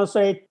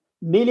incarcerate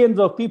millions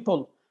of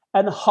people,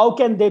 and how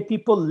can they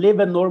people live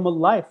a normal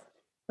life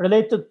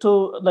related to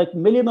like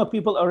millions of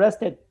people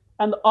arrested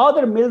and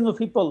other millions of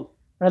people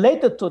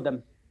related to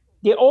them?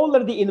 They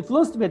already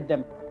influenced with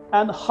them.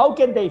 And how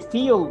can they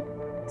feel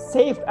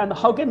safe, and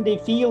how can they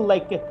feel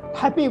like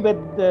happy with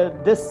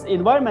this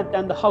environment,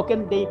 and how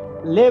can they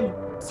live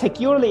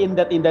securely in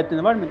that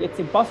environment? It's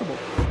impossible.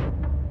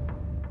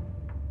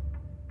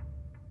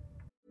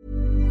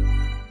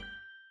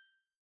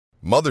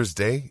 Mother's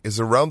Day is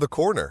around the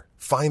corner.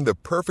 Find the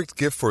perfect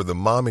gift for the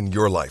mom in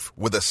your life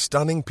with a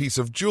stunning piece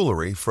of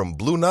jewelry from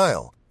Blue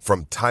Nile.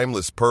 From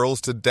timeless pearls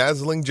to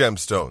dazzling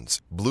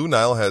gemstones, Blue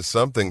Nile has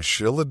something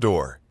she'll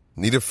adore.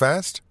 Need it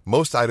fast?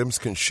 Most items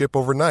can ship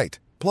overnight.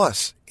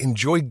 Plus,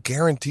 enjoy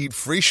guaranteed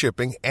free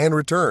shipping and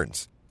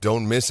returns.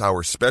 Don't miss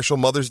our special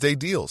Mother's Day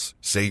deals.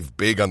 Save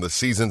big on the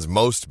season's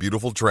most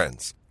beautiful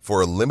trends.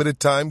 For a limited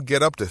time,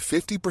 get up to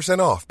 50%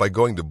 off by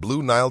going to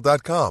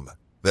BlueNile.com.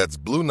 That's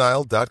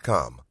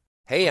BlueNile.com.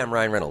 Hey, I'm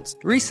Ryan Reynolds.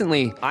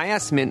 Recently, I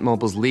asked Mint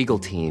Mobile's legal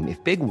team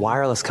if big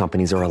wireless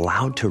companies are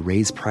allowed to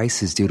raise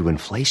prices due to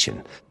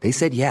inflation. They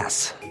said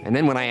yes. And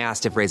then when I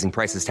asked if raising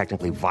prices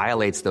technically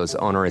violates those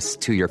onerous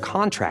 2-year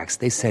contracts,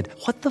 they said,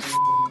 "What the f***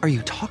 are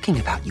you talking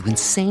about, you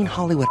insane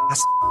Hollywood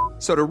ass?"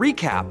 So to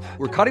recap,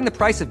 we're cutting the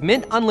price of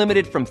Mint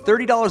Unlimited from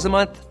 $30 a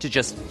month to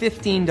just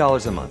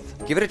 $15 a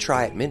month. Give it a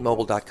try at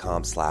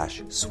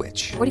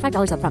mintmobile.com/switch.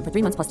 $45 up front for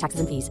 3 months plus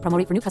taxes and fees. Promo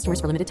rate for new customers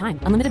for limited time.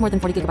 Unlimited more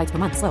than 40 gigabytes per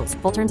month. Slows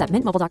full terms at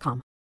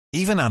mintmobile.com.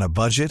 Even on a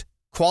budget,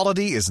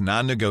 quality is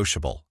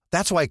non-negotiable.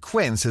 That's why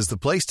Quince is the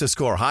place to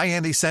score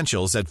high-end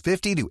essentials at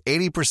 50 to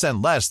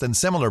 80% less than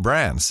similar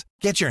brands.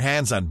 Get your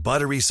hands on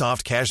buttery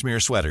soft cashmere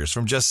sweaters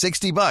from just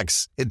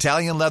 $60,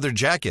 Italian leather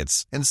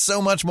jackets, and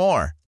so much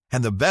more.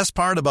 And the best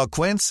part about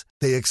Quince,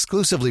 they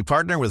exclusively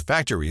partner with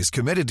factories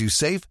committed to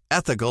safe,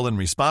 ethical, and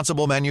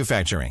responsible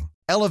manufacturing.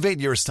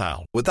 Elevate your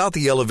style without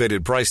the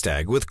elevated price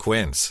tag with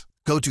Quince.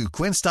 Go to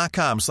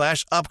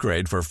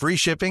quince.com/upgrade for free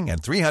shipping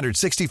and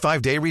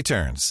 365-day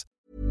returns.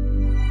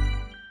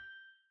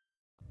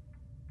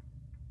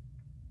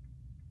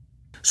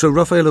 So,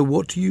 Rafaela,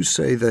 what do you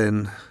say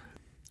then?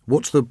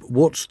 What's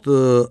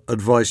the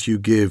advice you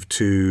give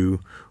to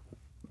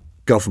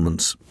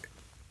governments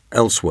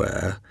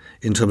elsewhere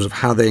in terms of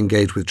how they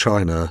engage with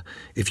China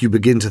if you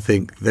begin to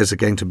think there's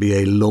going to be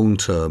a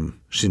long-term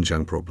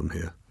Xinjiang problem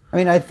here? I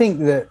mean, I think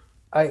that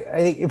I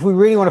think if we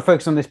really want to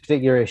focus on this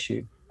particular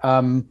issue,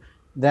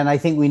 then I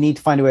think we need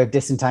to find a way of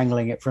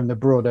disentangling it from the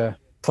broader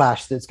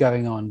clash that's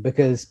going on,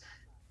 because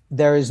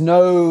there is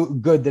no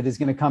good that is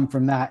going to come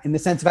from that in the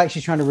sense of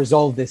actually trying to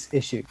resolve this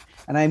issue.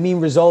 And I mean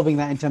resolving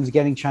that in terms of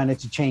getting China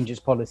to change its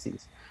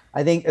policies.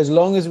 I think as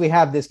long as we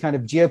have this kind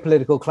of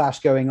geopolitical clash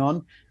going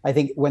on, I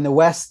think when the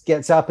West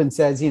gets up and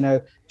says,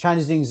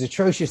 China's doing these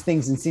atrocious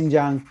things in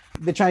Xinjiang,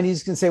 the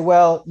Chinese can say,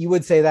 well, you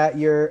would say that,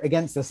 you're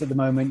against us at the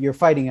moment, you're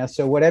fighting us.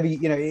 So whatever,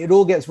 it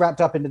all gets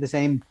wrapped up into the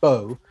same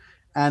bow.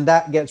 And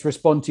that gets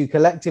responded to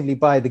collectively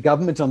by the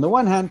government on the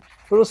one hand,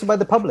 but also by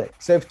the public.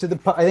 So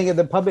I think at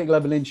the public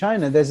level in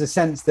China, there's a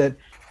sense that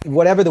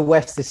whatever the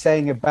West is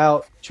saying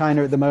about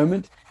China at the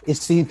moment is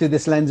seen through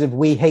this lens of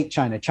we hate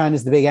China.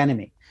 China's the big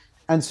enemy.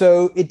 And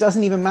so it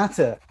doesn't even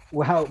matter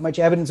how much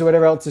evidence or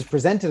whatever else is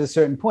presented at a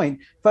certain point.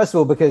 First of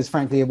all, because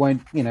frankly, it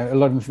won't, a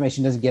lot of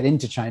information doesn't get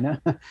into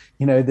China.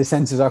 The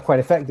censors are quite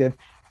effective.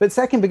 But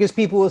second, because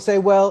people will say,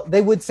 well,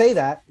 they would say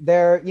that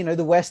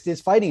the West is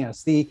fighting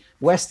us. The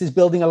West is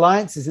building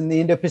alliances in the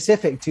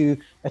Indo-Pacific to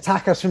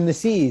attack us from the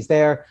seas.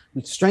 They're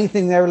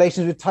strengthening their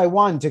relations with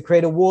Taiwan to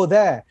create a war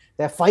there.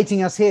 They're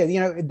fighting us here.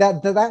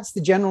 That's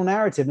the general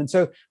narrative. And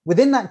so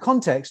within that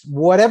context,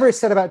 whatever is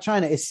said about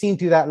China is seen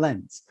through that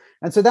lens.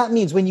 And so that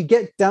means when you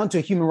get down to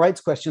a human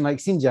rights question like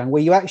Xinjiang,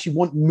 where you actually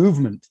want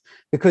movement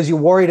because you're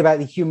worried about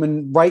the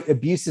human right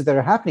abuses that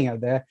are happening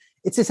out there,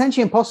 it's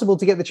essentially impossible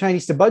to get the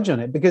Chinese to budge on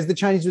it, because the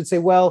Chinese would say,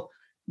 well,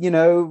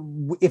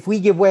 if we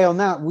give way on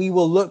that, we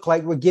will look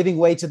like we're giving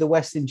way to the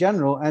West in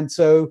general. And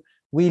so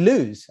we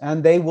lose,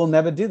 and they will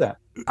never do that.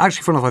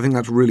 Actually, funnily enough, I think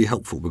that's really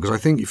helpful, because I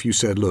think if you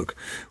said, look,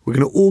 we're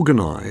going to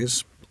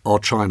organize our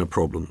China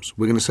problems.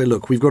 We're going to say,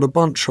 look, we've got a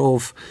bunch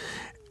of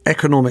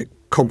economic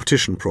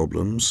competition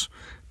problems,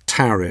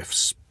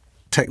 tariffs,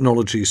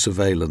 technology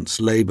surveillance,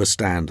 labor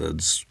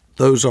standards.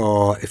 Those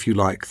are, if you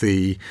like,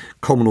 the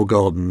common or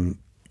garden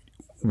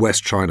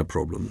West China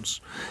problems.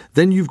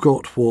 Then you've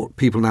got what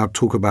people now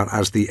talk about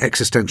as the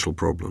existential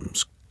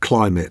problems,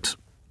 climate,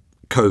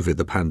 COVID,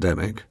 the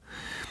pandemic.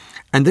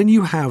 And then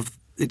you have,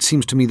 it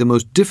seems to me, the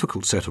most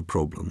difficult set of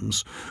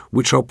problems,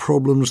 which are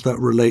problems that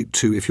relate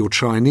to, if you're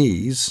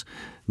Chinese,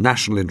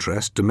 national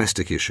interest,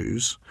 domestic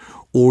issues,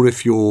 or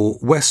if you're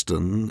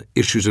Western,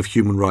 issues of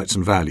human rights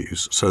and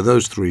values. So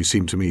those three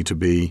seem to me to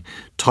be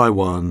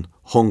Taiwan,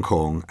 Hong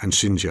Kong, and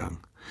Xinjiang.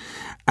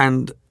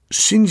 And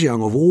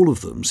Xinjiang, of all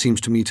of them,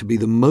 seems to me to be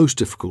the most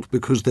difficult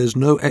because there's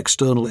no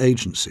external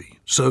agency.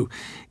 So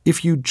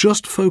if you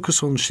just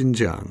focus on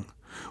Xinjiang,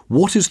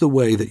 what is the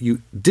way that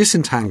you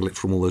disentangle it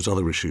from all those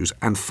other issues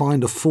and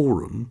find a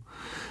forum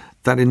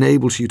that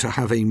enables you to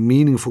have a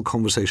meaningful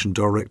conversation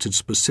directed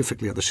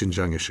specifically at the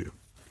Xinjiang issue?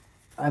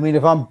 I mean,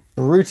 if I'm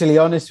brutally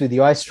honest with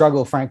you, I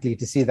struggle, frankly,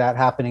 to see that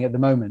happening at the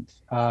moment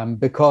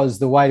because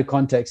the wider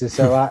context is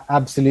so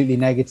absolutely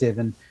negative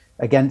and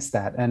against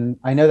that. And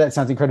I know that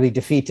sounds incredibly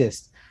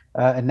defeatist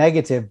and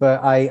negative,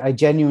 but I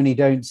genuinely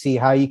don't see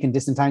how you can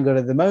disentangle it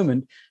at the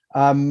moment.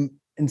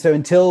 And so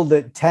until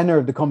the tenor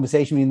of the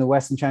conversation between the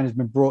West and China has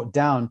been brought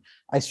down,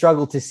 I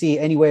struggle to see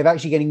any way of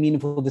actually getting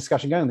meaningful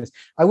discussion going on this.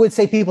 I would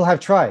say people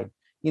have tried.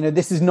 You know,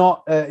 this is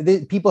not,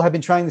 people have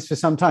been trying this for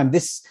some time.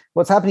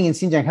 What's happening in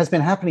Xinjiang has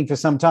been happening for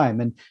some time.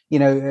 And, you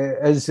know,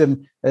 as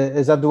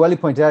Abdulwali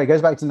pointed out, it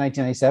goes back to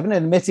 1997.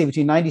 And admittedly,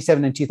 between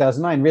 97 and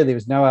 2009, really, there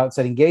was no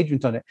outside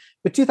engagement on it.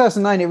 But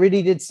 2009, it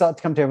really did start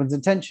to come to everyone's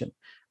attention.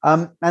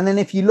 And then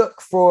if you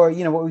look for,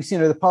 you know, what we've seen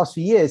over the past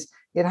few years,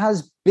 it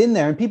has been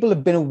there, and people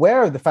have been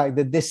aware of the fact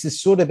that this has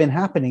sort of been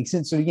happening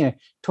since,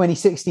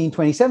 2016,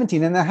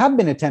 2017. And there have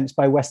been attempts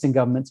by Western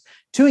governments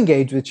to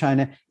engage with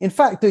China, in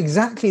fact, through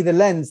exactly the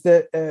lens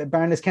that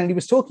Baroness Kennedy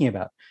was talking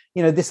about.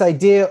 You know, this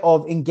idea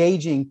of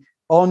engaging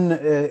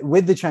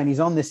with the Chinese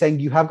on this, saying,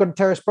 you have got a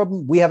terrorist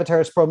problem, we have a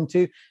terrorist problem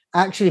too.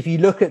 Actually, if you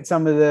look at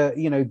some of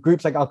the,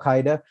 groups like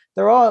Al-Qaeda,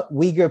 there are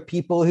Uyghur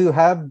people who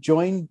have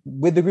joined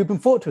with the group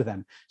and fought with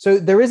them. So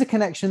there is a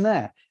connection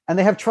there. And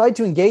they have tried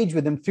to engage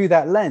with them through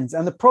that lens.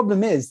 And the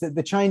problem is that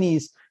the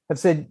Chinese have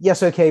said,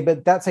 yes, okay,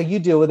 but that's how you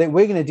deal with it.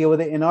 We're going to deal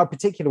with it in our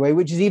particular way,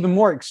 which is even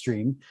more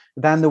extreme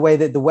than the way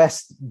that the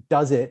West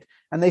does it.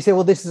 And they say,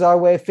 well, this is our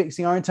way of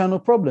fixing our internal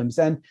problems.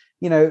 And,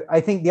 I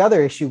think the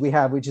other issue we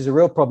have, which is a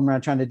real problem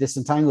around trying to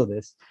disentangle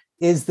this,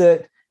 is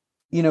that,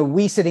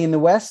 we sitting in the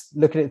West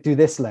look at it through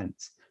this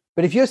lens.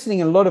 But if you're sitting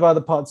in a lot of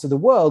other parts of the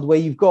world where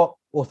you've got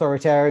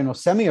authoritarian or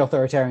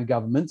semi-authoritarian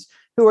governments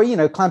who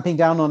are, clamping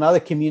down on other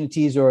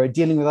communities or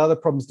dealing with other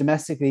problems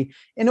domestically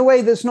in a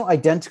way that's not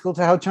identical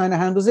to how China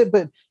handles it,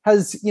 but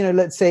has,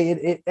 let's say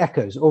it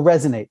echoes or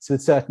resonates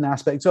with certain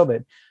aspects of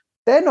it,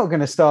 they're not going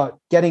to start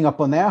getting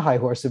up on their high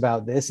horse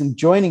about this and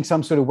joining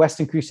some sort of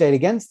Western crusade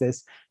against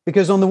this,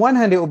 because on the one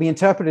hand, it will be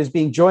interpreted as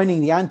being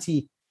joining the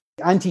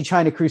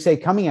anti-China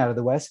crusade coming out of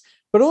the West,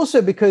 but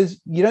also because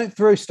you don't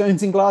throw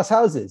stones in glass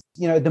houses.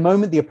 At the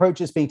moment, the approach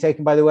that's being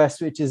taken by the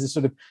West, which is a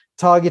sort of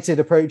targeted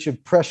approach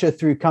of pressure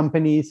through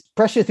companies,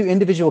 pressure through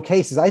individual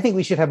cases. I think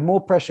we should have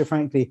more pressure,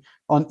 frankly,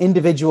 on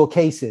individual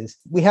cases.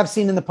 We have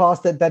seen in the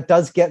past that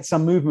does get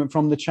some movement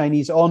from the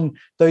Chinese on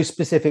those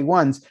specific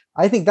ones.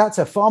 I think that's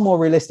a far more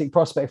realistic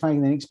prospect,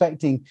 frankly, than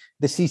expecting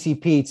the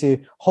CCP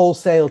to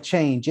wholesale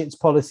change its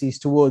policies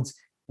towards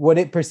what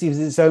it perceives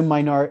as its own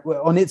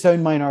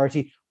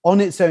minority,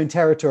 on its own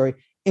territory,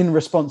 in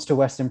response to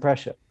Western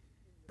pressure.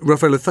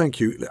 Raffaella, thank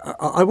you.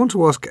 I want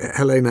to ask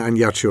Helena and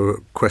Yacho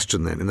a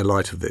question then in the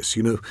light of this.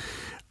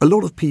 A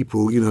lot of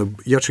people,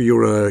 Yacho,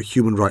 you're a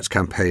human rights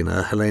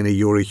campaigner. Helena,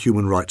 you're a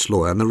human rights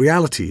lawyer. And the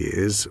reality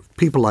is,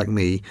 people like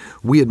me,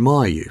 we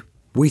admire you.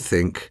 We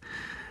think,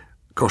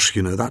 gosh,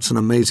 that's an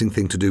amazing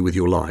thing to do with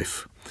your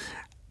life.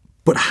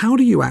 But how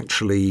do you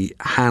actually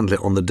handle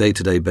it on the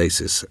day-to-day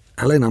basis?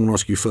 Helena, I'm going to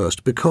ask you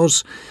first,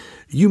 because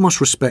you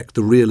must respect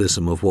the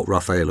realism of what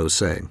Raffaella is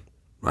saying.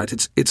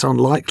 Right? It's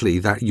unlikely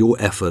that your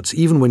efforts,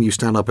 even when you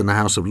stand up in the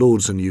House of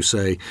Lords and you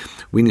say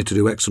we need to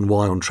do X and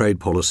Y on trade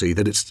policy,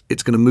 that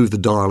it's going to move the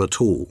dial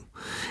at all.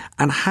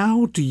 And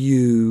how do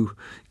you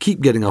keep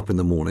getting up in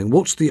the morning?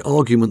 What's the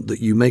argument that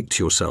you make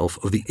to yourself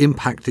of the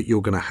impact that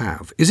you're going to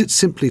have? Is it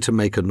simply to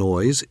make a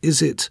noise?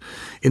 Is it,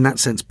 in that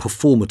sense,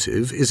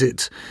 performative? Is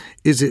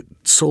it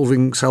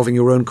salving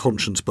your own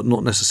conscience but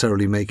not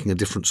necessarily making a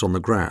difference on the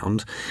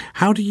ground?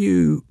 How do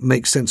you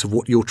make sense of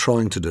what you're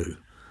trying to do?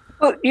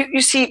 Well, you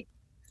see,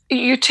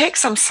 you take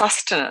some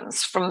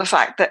sustenance from the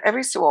fact that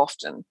every so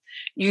often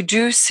you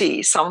do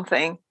see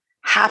something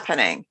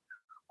happening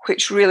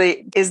which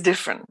really is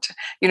different,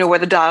 where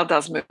the dial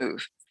does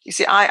move. You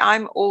see,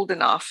 I'm old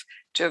enough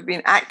to have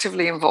been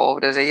actively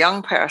involved as a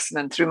young person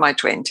and through my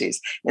 20s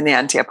in the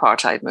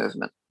anti-apartheid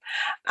movement.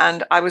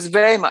 And I was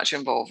very much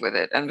involved with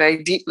it and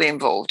very deeply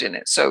involved in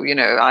it. So,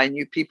 I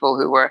knew people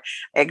who were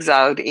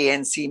exiled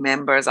ANC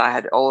members. I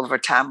had Oliver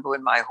Tambo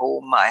in my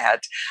home.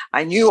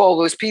 I knew all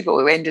those people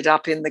who ended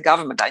up in the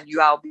government. I knew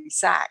Albie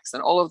Sachs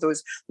and all of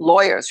those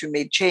lawyers who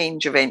made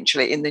change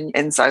eventually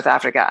in South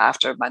Africa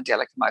after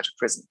Mandela came out of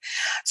prison.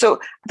 So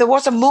there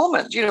was a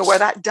moment, where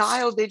that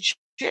dial did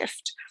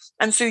shift.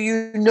 And so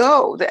you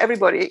know that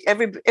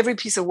every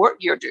piece of work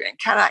you're doing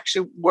can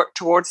actually work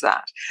towards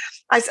that.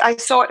 I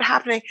saw it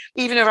happening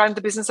even around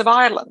the business of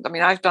Ireland. I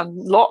mean, I've done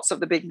lots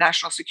of the big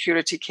national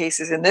security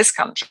cases in this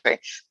country,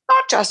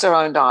 not just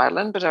around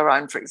Ireland, but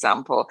around, for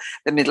example,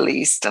 the Middle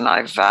East. And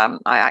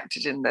I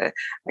acted in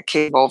a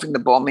case involving the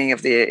bombing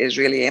of the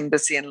Israeli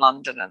embassy in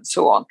London and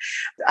so on.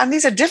 And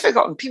these are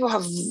difficult, and people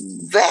have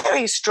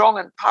very strong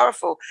and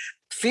powerful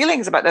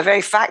feelings about the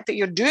very fact that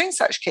you're doing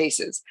such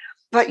cases.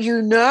 But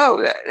you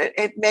know that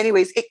in many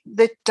ways,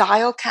 the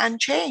dial can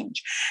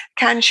change,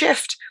 can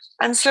shift.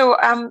 And so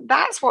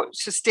that's what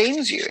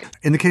sustains you.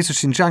 In the case of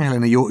Xinjiang,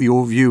 Helena,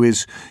 your view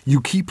is you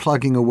keep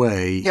plugging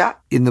away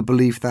in the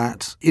belief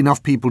that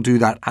enough people do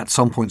that, at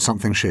some point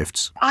something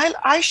shifts.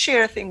 I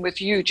share a thing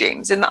with you,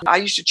 James. And I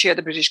used to chair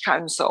the British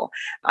Council.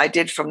 I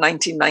did from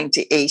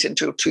 1998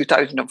 until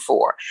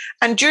 2004.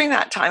 And during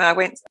that time, I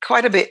went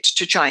quite a bit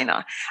to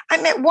China.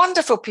 I met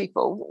wonderful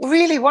people,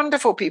 really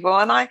wonderful people.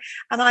 And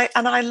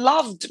I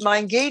loved my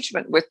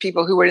engagement with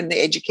people who were in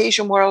the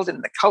education world,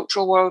 in the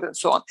cultural world, and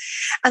so on.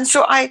 And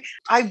so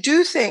I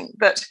do think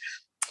that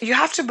you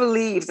have to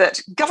believe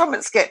that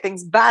governments get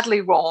things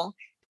badly wrong.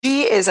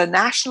 Xi is a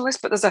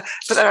nationalist, but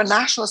there are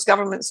nationalist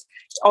governments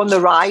on the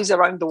rise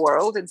around the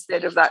world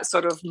instead of that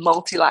sort of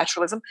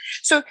multilateralism.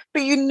 So,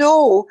 but you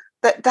know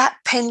that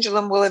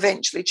pendulum will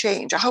eventually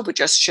change. I hope it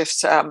just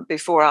shifts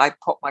before I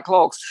pop my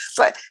clogs.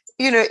 But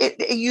you know,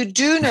 you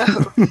do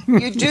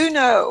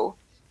know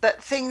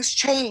that things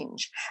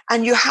change,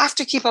 and you have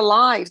to keep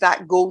alive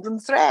that golden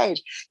thread.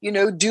 You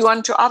know, do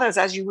unto others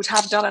as you would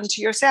have done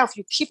unto yourself.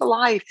 You keep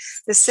alive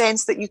the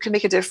sense that you can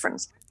make a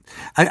difference.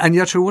 And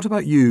Yacho, what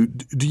about you?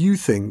 Do you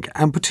think,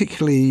 and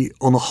particularly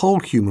on the whole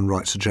human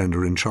rights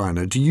agenda in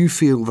China, do you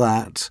feel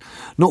that,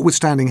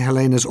 notwithstanding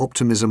Helena's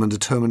optimism and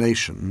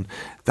determination,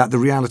 that the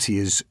reality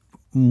is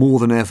more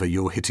than ever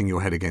you're hitting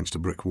your head against a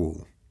brick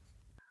wall?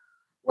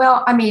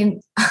 Well, I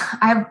mean,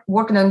 I've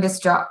worked on this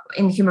job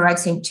in human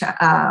rights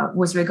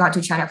with regard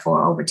to China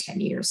for over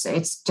 10 years.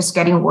 It's just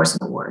getting worse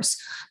and worse.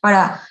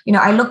 But, you know,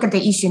 I look at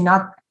the issue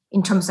not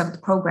in terms of the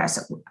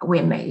progress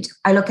we made.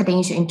 I look at the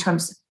issue in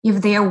terms,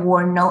 if there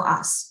were no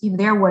us, if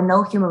there were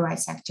no human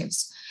rights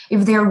activists,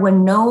 if there were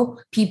no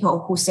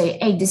people who say,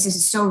 hey, this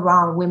is so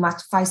wrong, we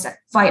must fight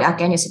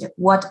against it,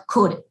 what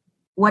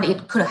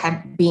it could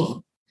have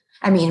been.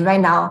 I mean,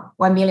 right now,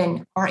 1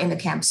 million are in the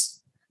camps.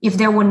 If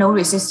there were no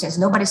resistance,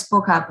 nobody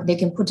spoke up, they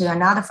can put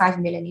another 5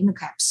 million in the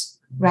camps,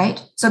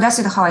 right? So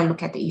that's how I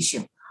look at the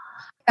issue.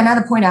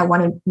 Another point I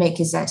want to make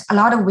is that a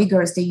lot of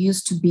Uyghurs, they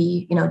used to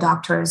be, you know,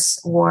 doctors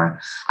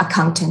or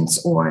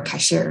accountants or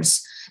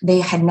cashiers. They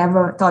had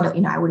never thought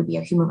of, I would be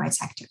a human rights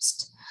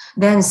activist.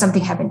 Then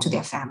something happened to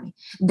their family.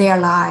 Their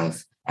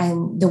life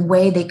and the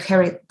way they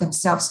carried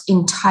themselves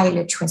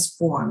entirely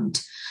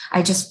transformed.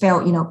 I just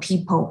felt,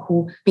 people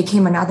who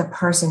became another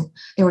person,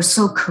 they were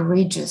so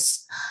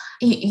courageous.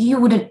 You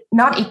would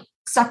not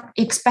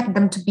expect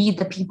them to be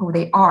the people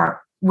they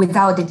are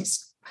without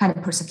this kind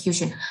of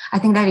persecution. I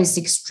think that is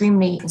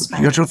extremely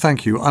inspiring. Yacho,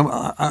 thank you.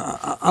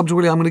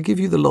 Abdulwali, I'm going to give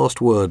you the last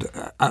word,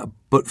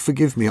 but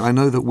forgive me, I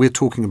know that we're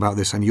talking about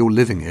this and you're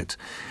living it.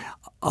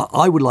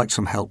 I would like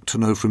some help to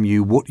know from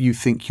you what you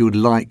think you'd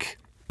like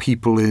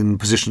people in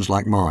positions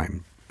like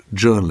mine,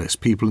 journalists,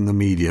 people in the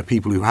media,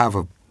 people who have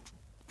a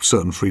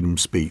certain freedom of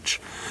speech.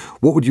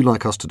 What would you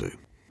like us to do?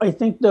 I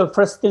think the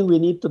first thing we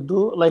need to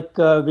do,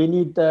 we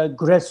need a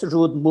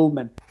grassroots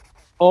movement.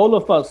 All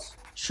of us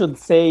should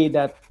say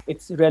that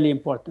it's really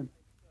important.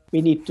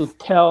 We need to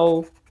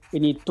tell, we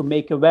need to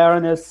make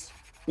awareness,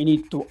 we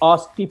need to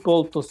ask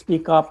people to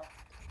speak up.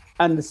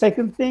 And the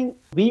second thing,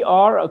 we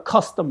are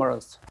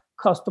customers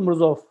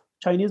of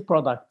Chinese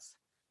products.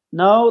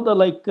 Now the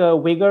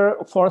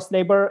Uyghur forced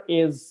labor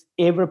is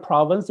every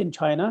province in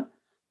China.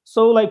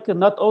 So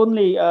not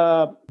only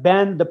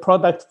ban the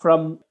product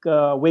from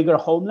Uyghur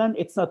homeland,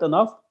 it's not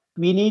enough.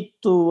 We need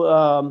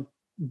to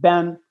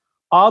ban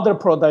other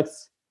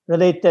products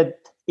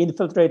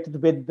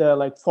infiltrated with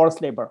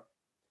forced labor.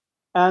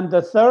 And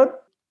the third,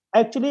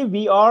 actually,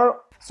 we are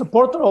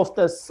supporter of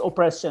this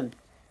oppression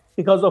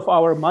because of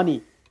our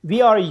money.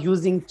 We are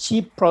using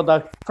cheap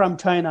product from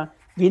China.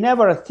 We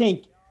never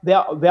think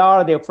where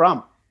are they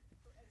from.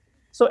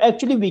 So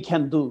actually we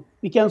can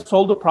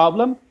solve the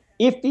problem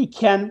if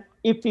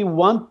we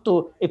want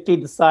to, if we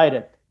decide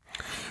it.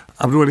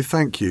 Abdulwali,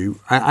 thank you.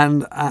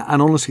 And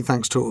honestly,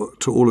 thanks to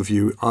all of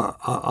you.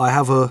 I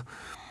have a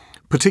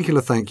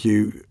particular thank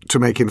you to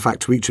make, in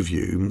fact, to each of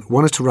you.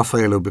 One is to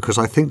Raffaello, because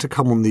I think to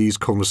come on these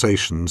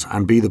conversations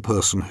and be the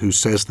person who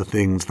says the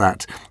things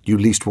that you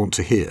least want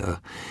to hear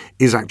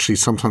is actually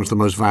sometimes the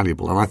most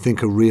valuable. And I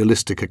think a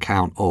realistic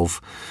account of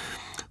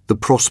the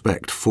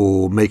prospect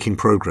for making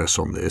progress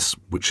on this,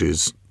 which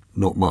is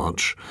not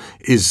much,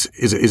 is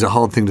a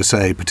hard thing to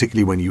say,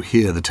 particularly when you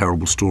hear the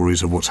terrible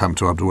stories of what's happened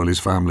to Abdulwali's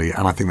family,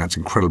 and I think that's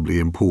incredibly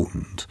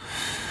important.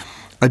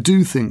 I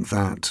do think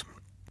that,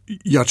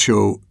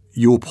 Yacho,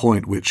 your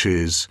point, which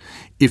is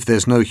if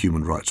there's no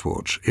Human Rights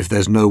Watch, if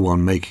there's no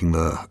one making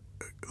the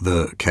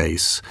the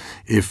case,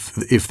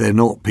 if they're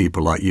not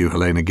people like you,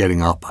 Helena,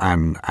 getting up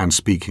and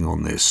speaking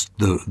on this,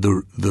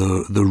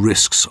 the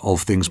risks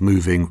of things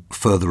moving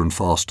further and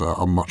faster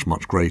are much,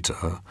 much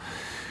greater.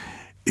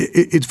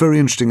 It's very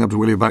interesting,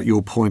 Abdulwali, about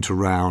your point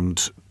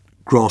around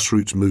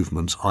grassroots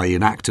movements, i.e.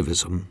 in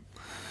activism,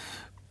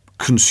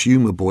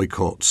 consumer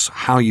boycotts,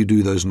 how you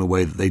do those in a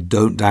way that they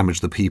don't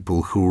damage the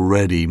people who are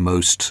already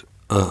most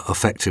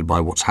affected by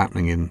what's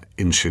happening in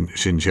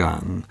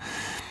Xinjiang.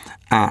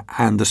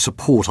 And the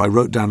support, I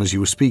wrote down as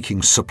you were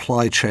speaking,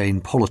 supply chain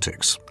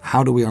politics.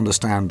 How do we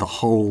understand the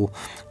whole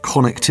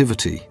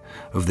connectivity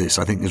of this,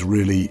 I think, is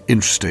really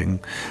interesting.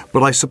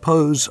 But I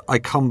suppose I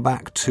come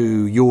back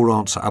to your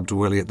answer,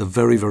 Abdulwali, at the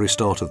very, very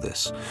start of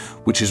this,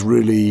 which is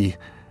really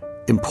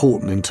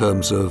important in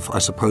terms of, I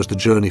suppose, the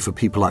journey for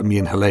people like me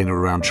and Helena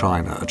around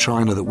China, a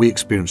China that we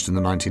experienced in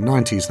the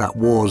 1990s that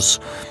was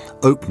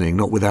opening,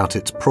 not without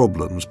its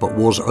problems, but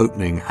was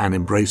opening and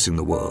embracing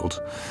the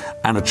world,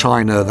 and a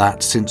China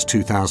that since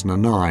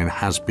 2009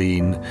 has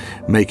been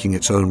making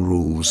its own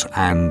rules,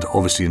 and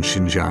obviously in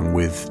Xinjiang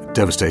with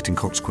devastating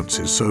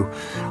consequences. So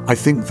I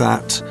think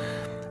that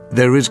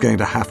there is going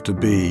to have to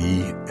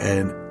be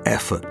an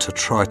effort to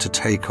try to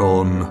take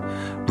on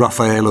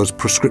Raffaello's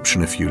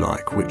prescription, if you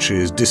like, which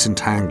is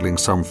disentangling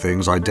some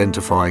things,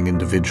 identifying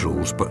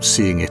individuals, but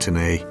seeing it in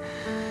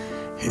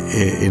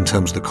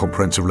terms of the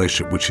comprehensive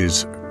relationship, which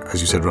is,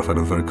 as you said,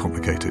 Raffaello, very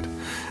complicated.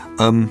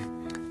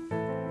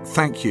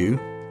 Thank you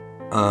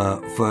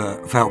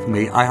for helping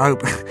me. I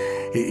hope,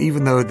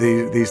 even though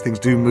these things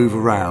do move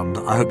around,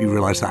 I hope you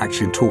realise that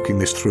actually in talking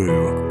this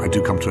through, I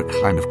do come to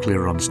a kind of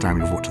clearer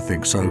understanding of what to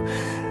think. So,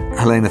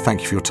 Helena,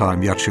 thank you for your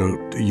time.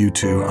 Yacho, you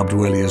too.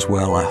 Abdulwali as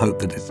well. I hope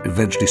that it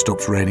eventually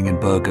stops raining in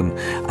Bergen.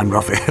 And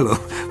Raffaello,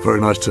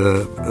 very nice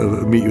to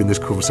meet you in this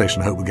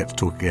conversation. I hope we'll get to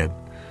talk again.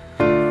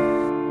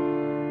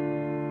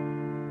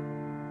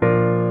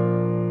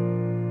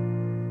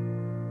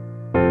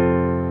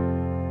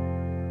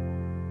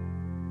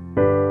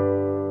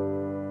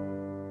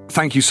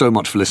 Thank you so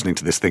much for listening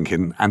to This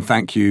Thinking, and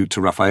thank you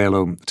to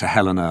Raffaello, to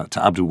Helena,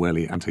 to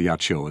Abdulwali, and to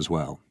Yacho as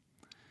well.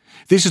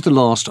 This is the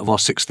last of our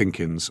 6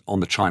 Thinkings on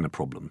the China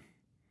problem.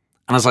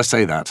 And as I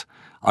say that,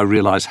 I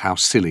realise how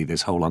silly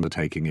this whole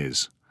undertaking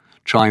is.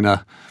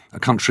 China, a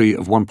country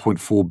of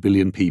 1.4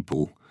 billion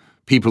people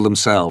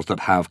themselves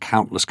that have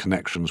countless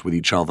connections with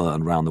each other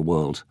and around the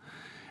world.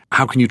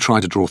 How can you try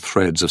to draw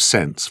threads of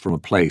sense from a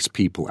place,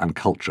 people, and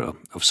culture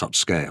of such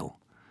scale?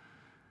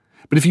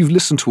 But if you've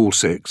listened to all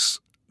 6,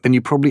 then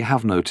you probably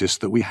have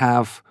noticed that we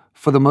have,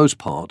 for the most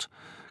part,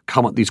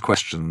 come at these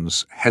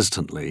questions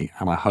hesitantly,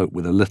 and I hope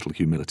with a little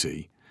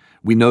humility.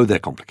 We know they're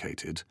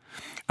complicated.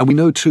 And we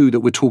know too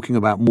that we're talking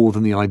about more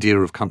than the idea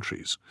of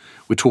countries.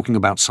 We're talking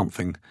about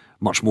something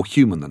much more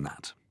human than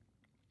that.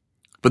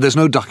 But there's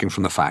no ducking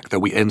from the fact that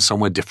we end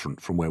somewhere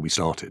different from where we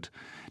started.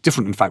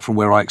 Different, in fact, from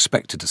where I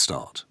expected to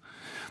start.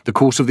 The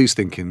course of these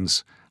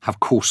thinkings have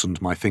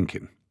coarsened my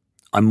thinking.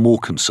 I'm more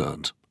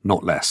concerned,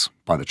 not less,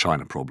 by the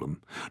China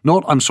problem.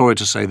 Not, I'm sorry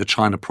to say, the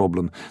China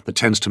problem that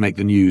tends to make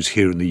the news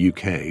here in the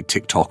UK,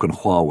 TikTok and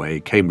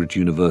Huawei, Cambridge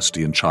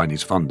University and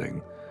Chinese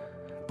funding,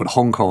 but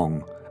Hong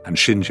Kong and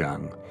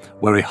Xinjiang,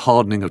 where a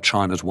hardening of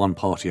China's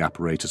one-party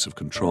apparatus of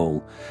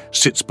control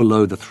sits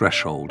below the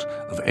threshold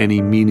of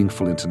any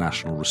meaningful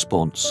international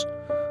response,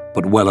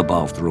 but well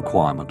above the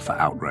requirement for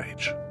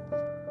outrage.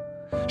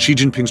 Xi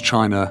Jinping's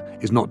China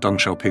is not Deng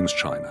Xiaoping's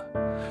China,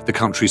 the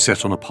country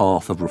set on a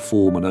path of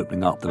reform and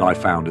opening up that I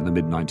found in the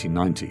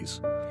mid-1990s,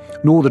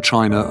 nor the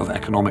China of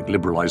economic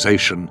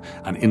liberalization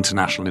and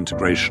international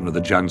integration of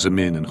the Jiang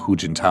Zemin and Hu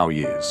Jintao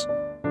years.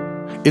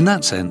 In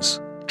that sense,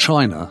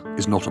 China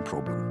is not a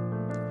problem.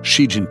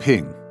 Xi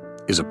Jinping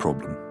is a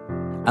problem.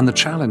 And the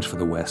challenge for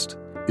the West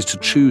is to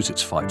choose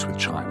its fights with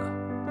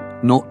China,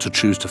 not to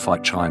choose to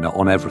fight China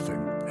on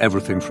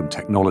everything from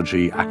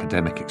technology,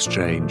 academic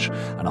exchange,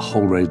 and a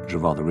whole range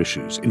of other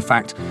issues. In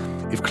fact,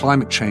 if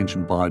climate change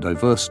and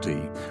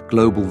biodiversity,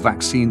 global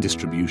vaccine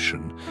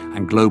distribution,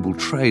 and global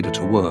trade are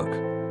to work,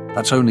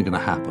 that's only going to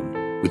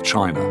happen with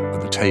China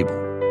at the table.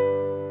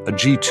 A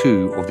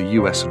G2 of the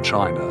US and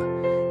China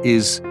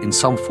is, in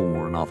some form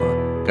or another,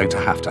 going to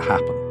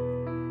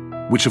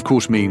happen. Which, of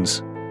course,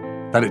 means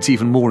that it's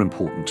even more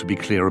important to be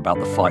clear about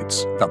the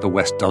fights that the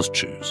West does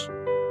choose.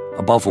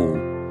 Above all,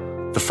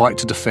 the fight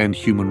to defend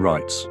human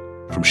rights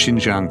from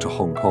Xinjiang to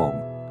Hong Kong,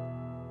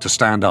 to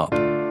stand up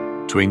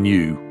to a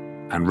new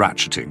and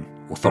ratcheting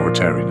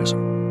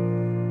authoritarianism.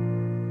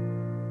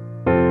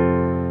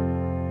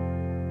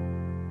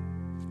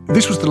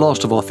 This was the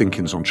last of our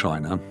thinkings on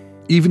China.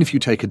 Even if you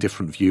take a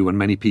different view, and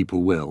many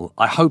people will,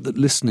 I hope that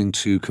listening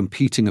to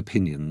competing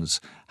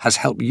opinions has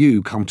helped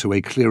you come to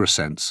a clearer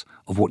sense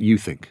of what you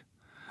think.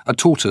 At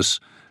Tortoise,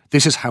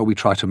 this is how we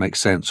try to make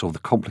sense of the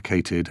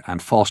complicated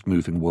and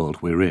fast-moving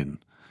world we're in.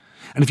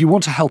 And if you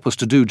want to help us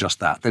to do just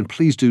that, then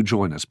please do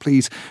join us.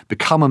 Please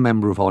become a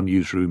member of our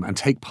newsroom and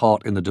take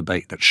part in the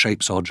debate that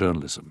shapes our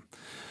journalism.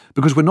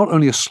 Because we're not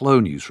only a slow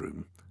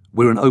newsroom,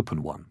 we're an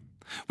open one.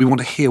 We want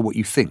to hear what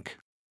you think.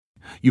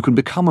 You can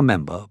become a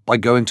member by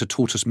going to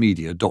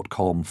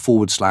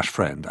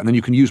tortoisemedia.com/friend, and then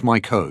you can use my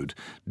code,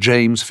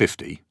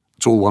 James50.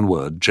 It's all one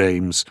word,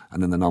 James,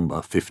 and then the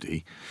number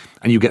 50,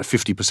 and you get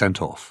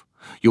 50% off.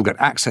 You'll get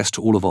access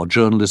to all of our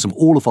journalism,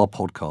 all of our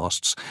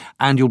podcasts,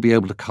 and you'll be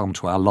able to come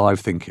to our live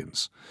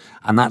think-ins.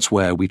 And that's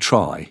where we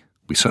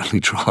certainly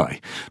try,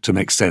 to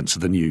make sense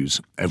of the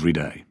news every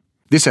day.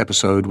 This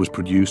episode was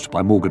produced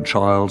by Morgan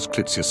Childs,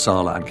 Klitsia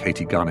Sala and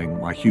Katie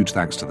Gunning. My huge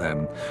thanks to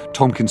them.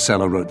 Tom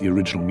Kinsella wrote the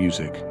original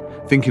music.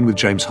 Thinking with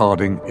James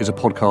Harding is a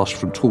podcast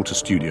from Tortoise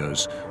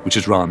Studios, which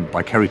is run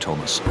by Kerry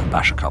Thomas and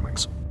Basha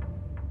Cummings.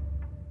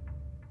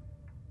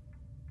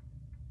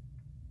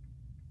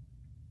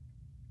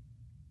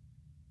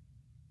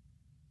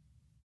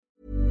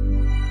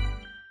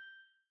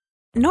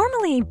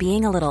 Normally,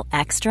 being a little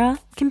extra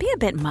can be a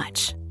bit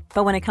much.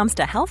 But when it comes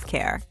to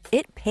healthcare,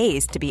 it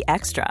pays to be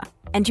extra.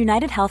 And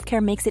United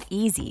Healthcare makes it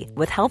easy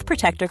with Health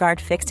Protector Guard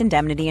fixed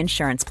indemnity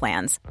insurance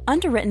plans.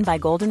 Underwritten by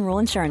Golden Rule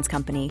Insurance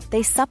Company,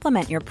 they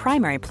supplement your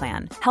primary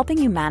plan,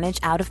 helping you manage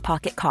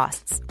out-of-pocket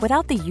costs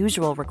without the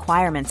usual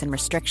requirements and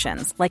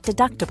restrictions like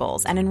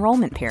deductibles and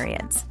enrollment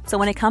periods. So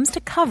when it comes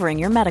to covering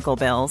your medical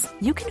bills,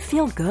 you can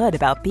feel good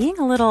about being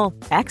a little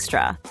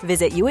extra.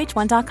 Visit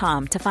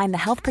uh1.com to find the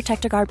Health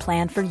Protector Guard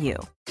plan for you.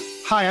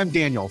 Hi, I'm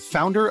Daniel,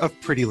 founder of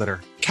Pretty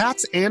Litter.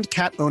 Cats and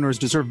cat owners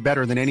deserve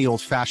better than any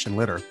old-fashioned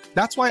litter.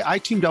 That's why I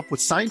teamed up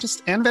with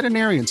scientists and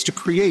veterinarians to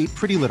create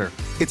Pretty Litter.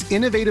 Its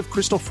innovative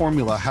crystal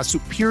formula has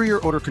superior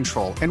odor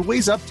control and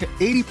weighs up to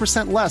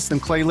 80% less than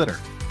clay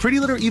litter. Pretty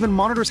Litter even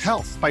monitors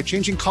health by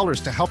changing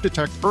colors to help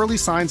detect early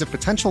signs of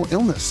potential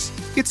illness.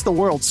 It's the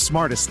world's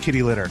smartest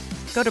kitty litter.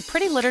 Go to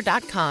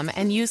prettylitter.com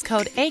and use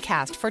code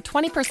ACAST for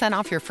 20%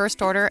 off your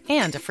first order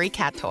and a free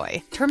cat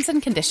toy. Terms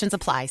and conditions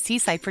apply. See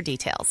site for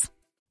details.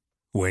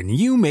 When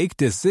you make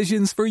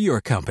decisions for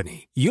your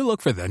company, you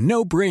look for the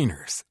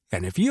no-brainers.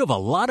 And if you have a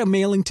lot of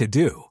mailing to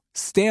do,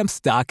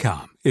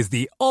 Stamps.com is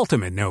the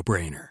ultimate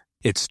no-brainer.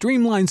 It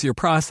streamlines your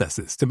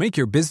processes to make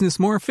your business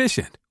more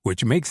efficient,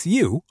 which makes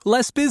you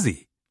less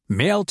busy.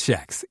 Mail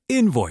checks,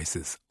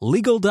 invoices,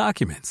 legal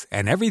documents,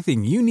 and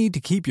everything you need to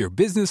keep your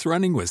business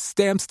running with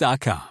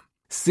Stamps.com.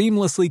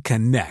 Seamlessly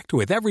connect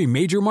with every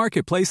major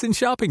marketplace and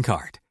shopping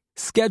cart.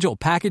 Schedule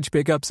package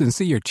pickups and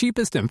see your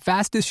cheapest and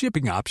fastest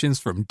shipping options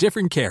from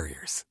different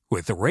carriers,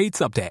 with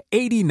rates up to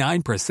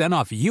 89%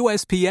 off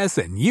USPS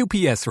and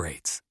UPS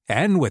rates.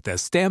 And with the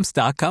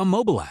Stamps.com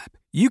mobile app,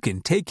 you can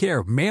take care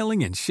of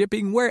mailing and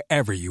shipping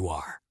wherever you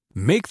are.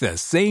 Make the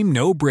same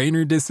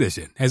no-brainer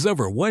decision as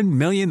over 1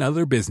 million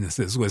other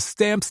businesses with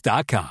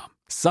Stamps.com.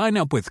 Sign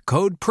up with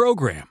code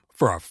PROGRAM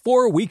for a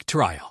 4-week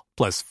trial,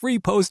 plus free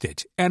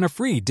postage and a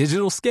free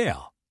digital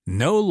scale.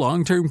 No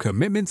long-term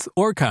commitments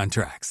or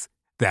contracts.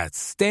 That's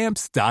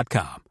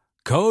Stamps.com.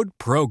 Code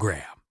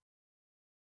PROGRAM.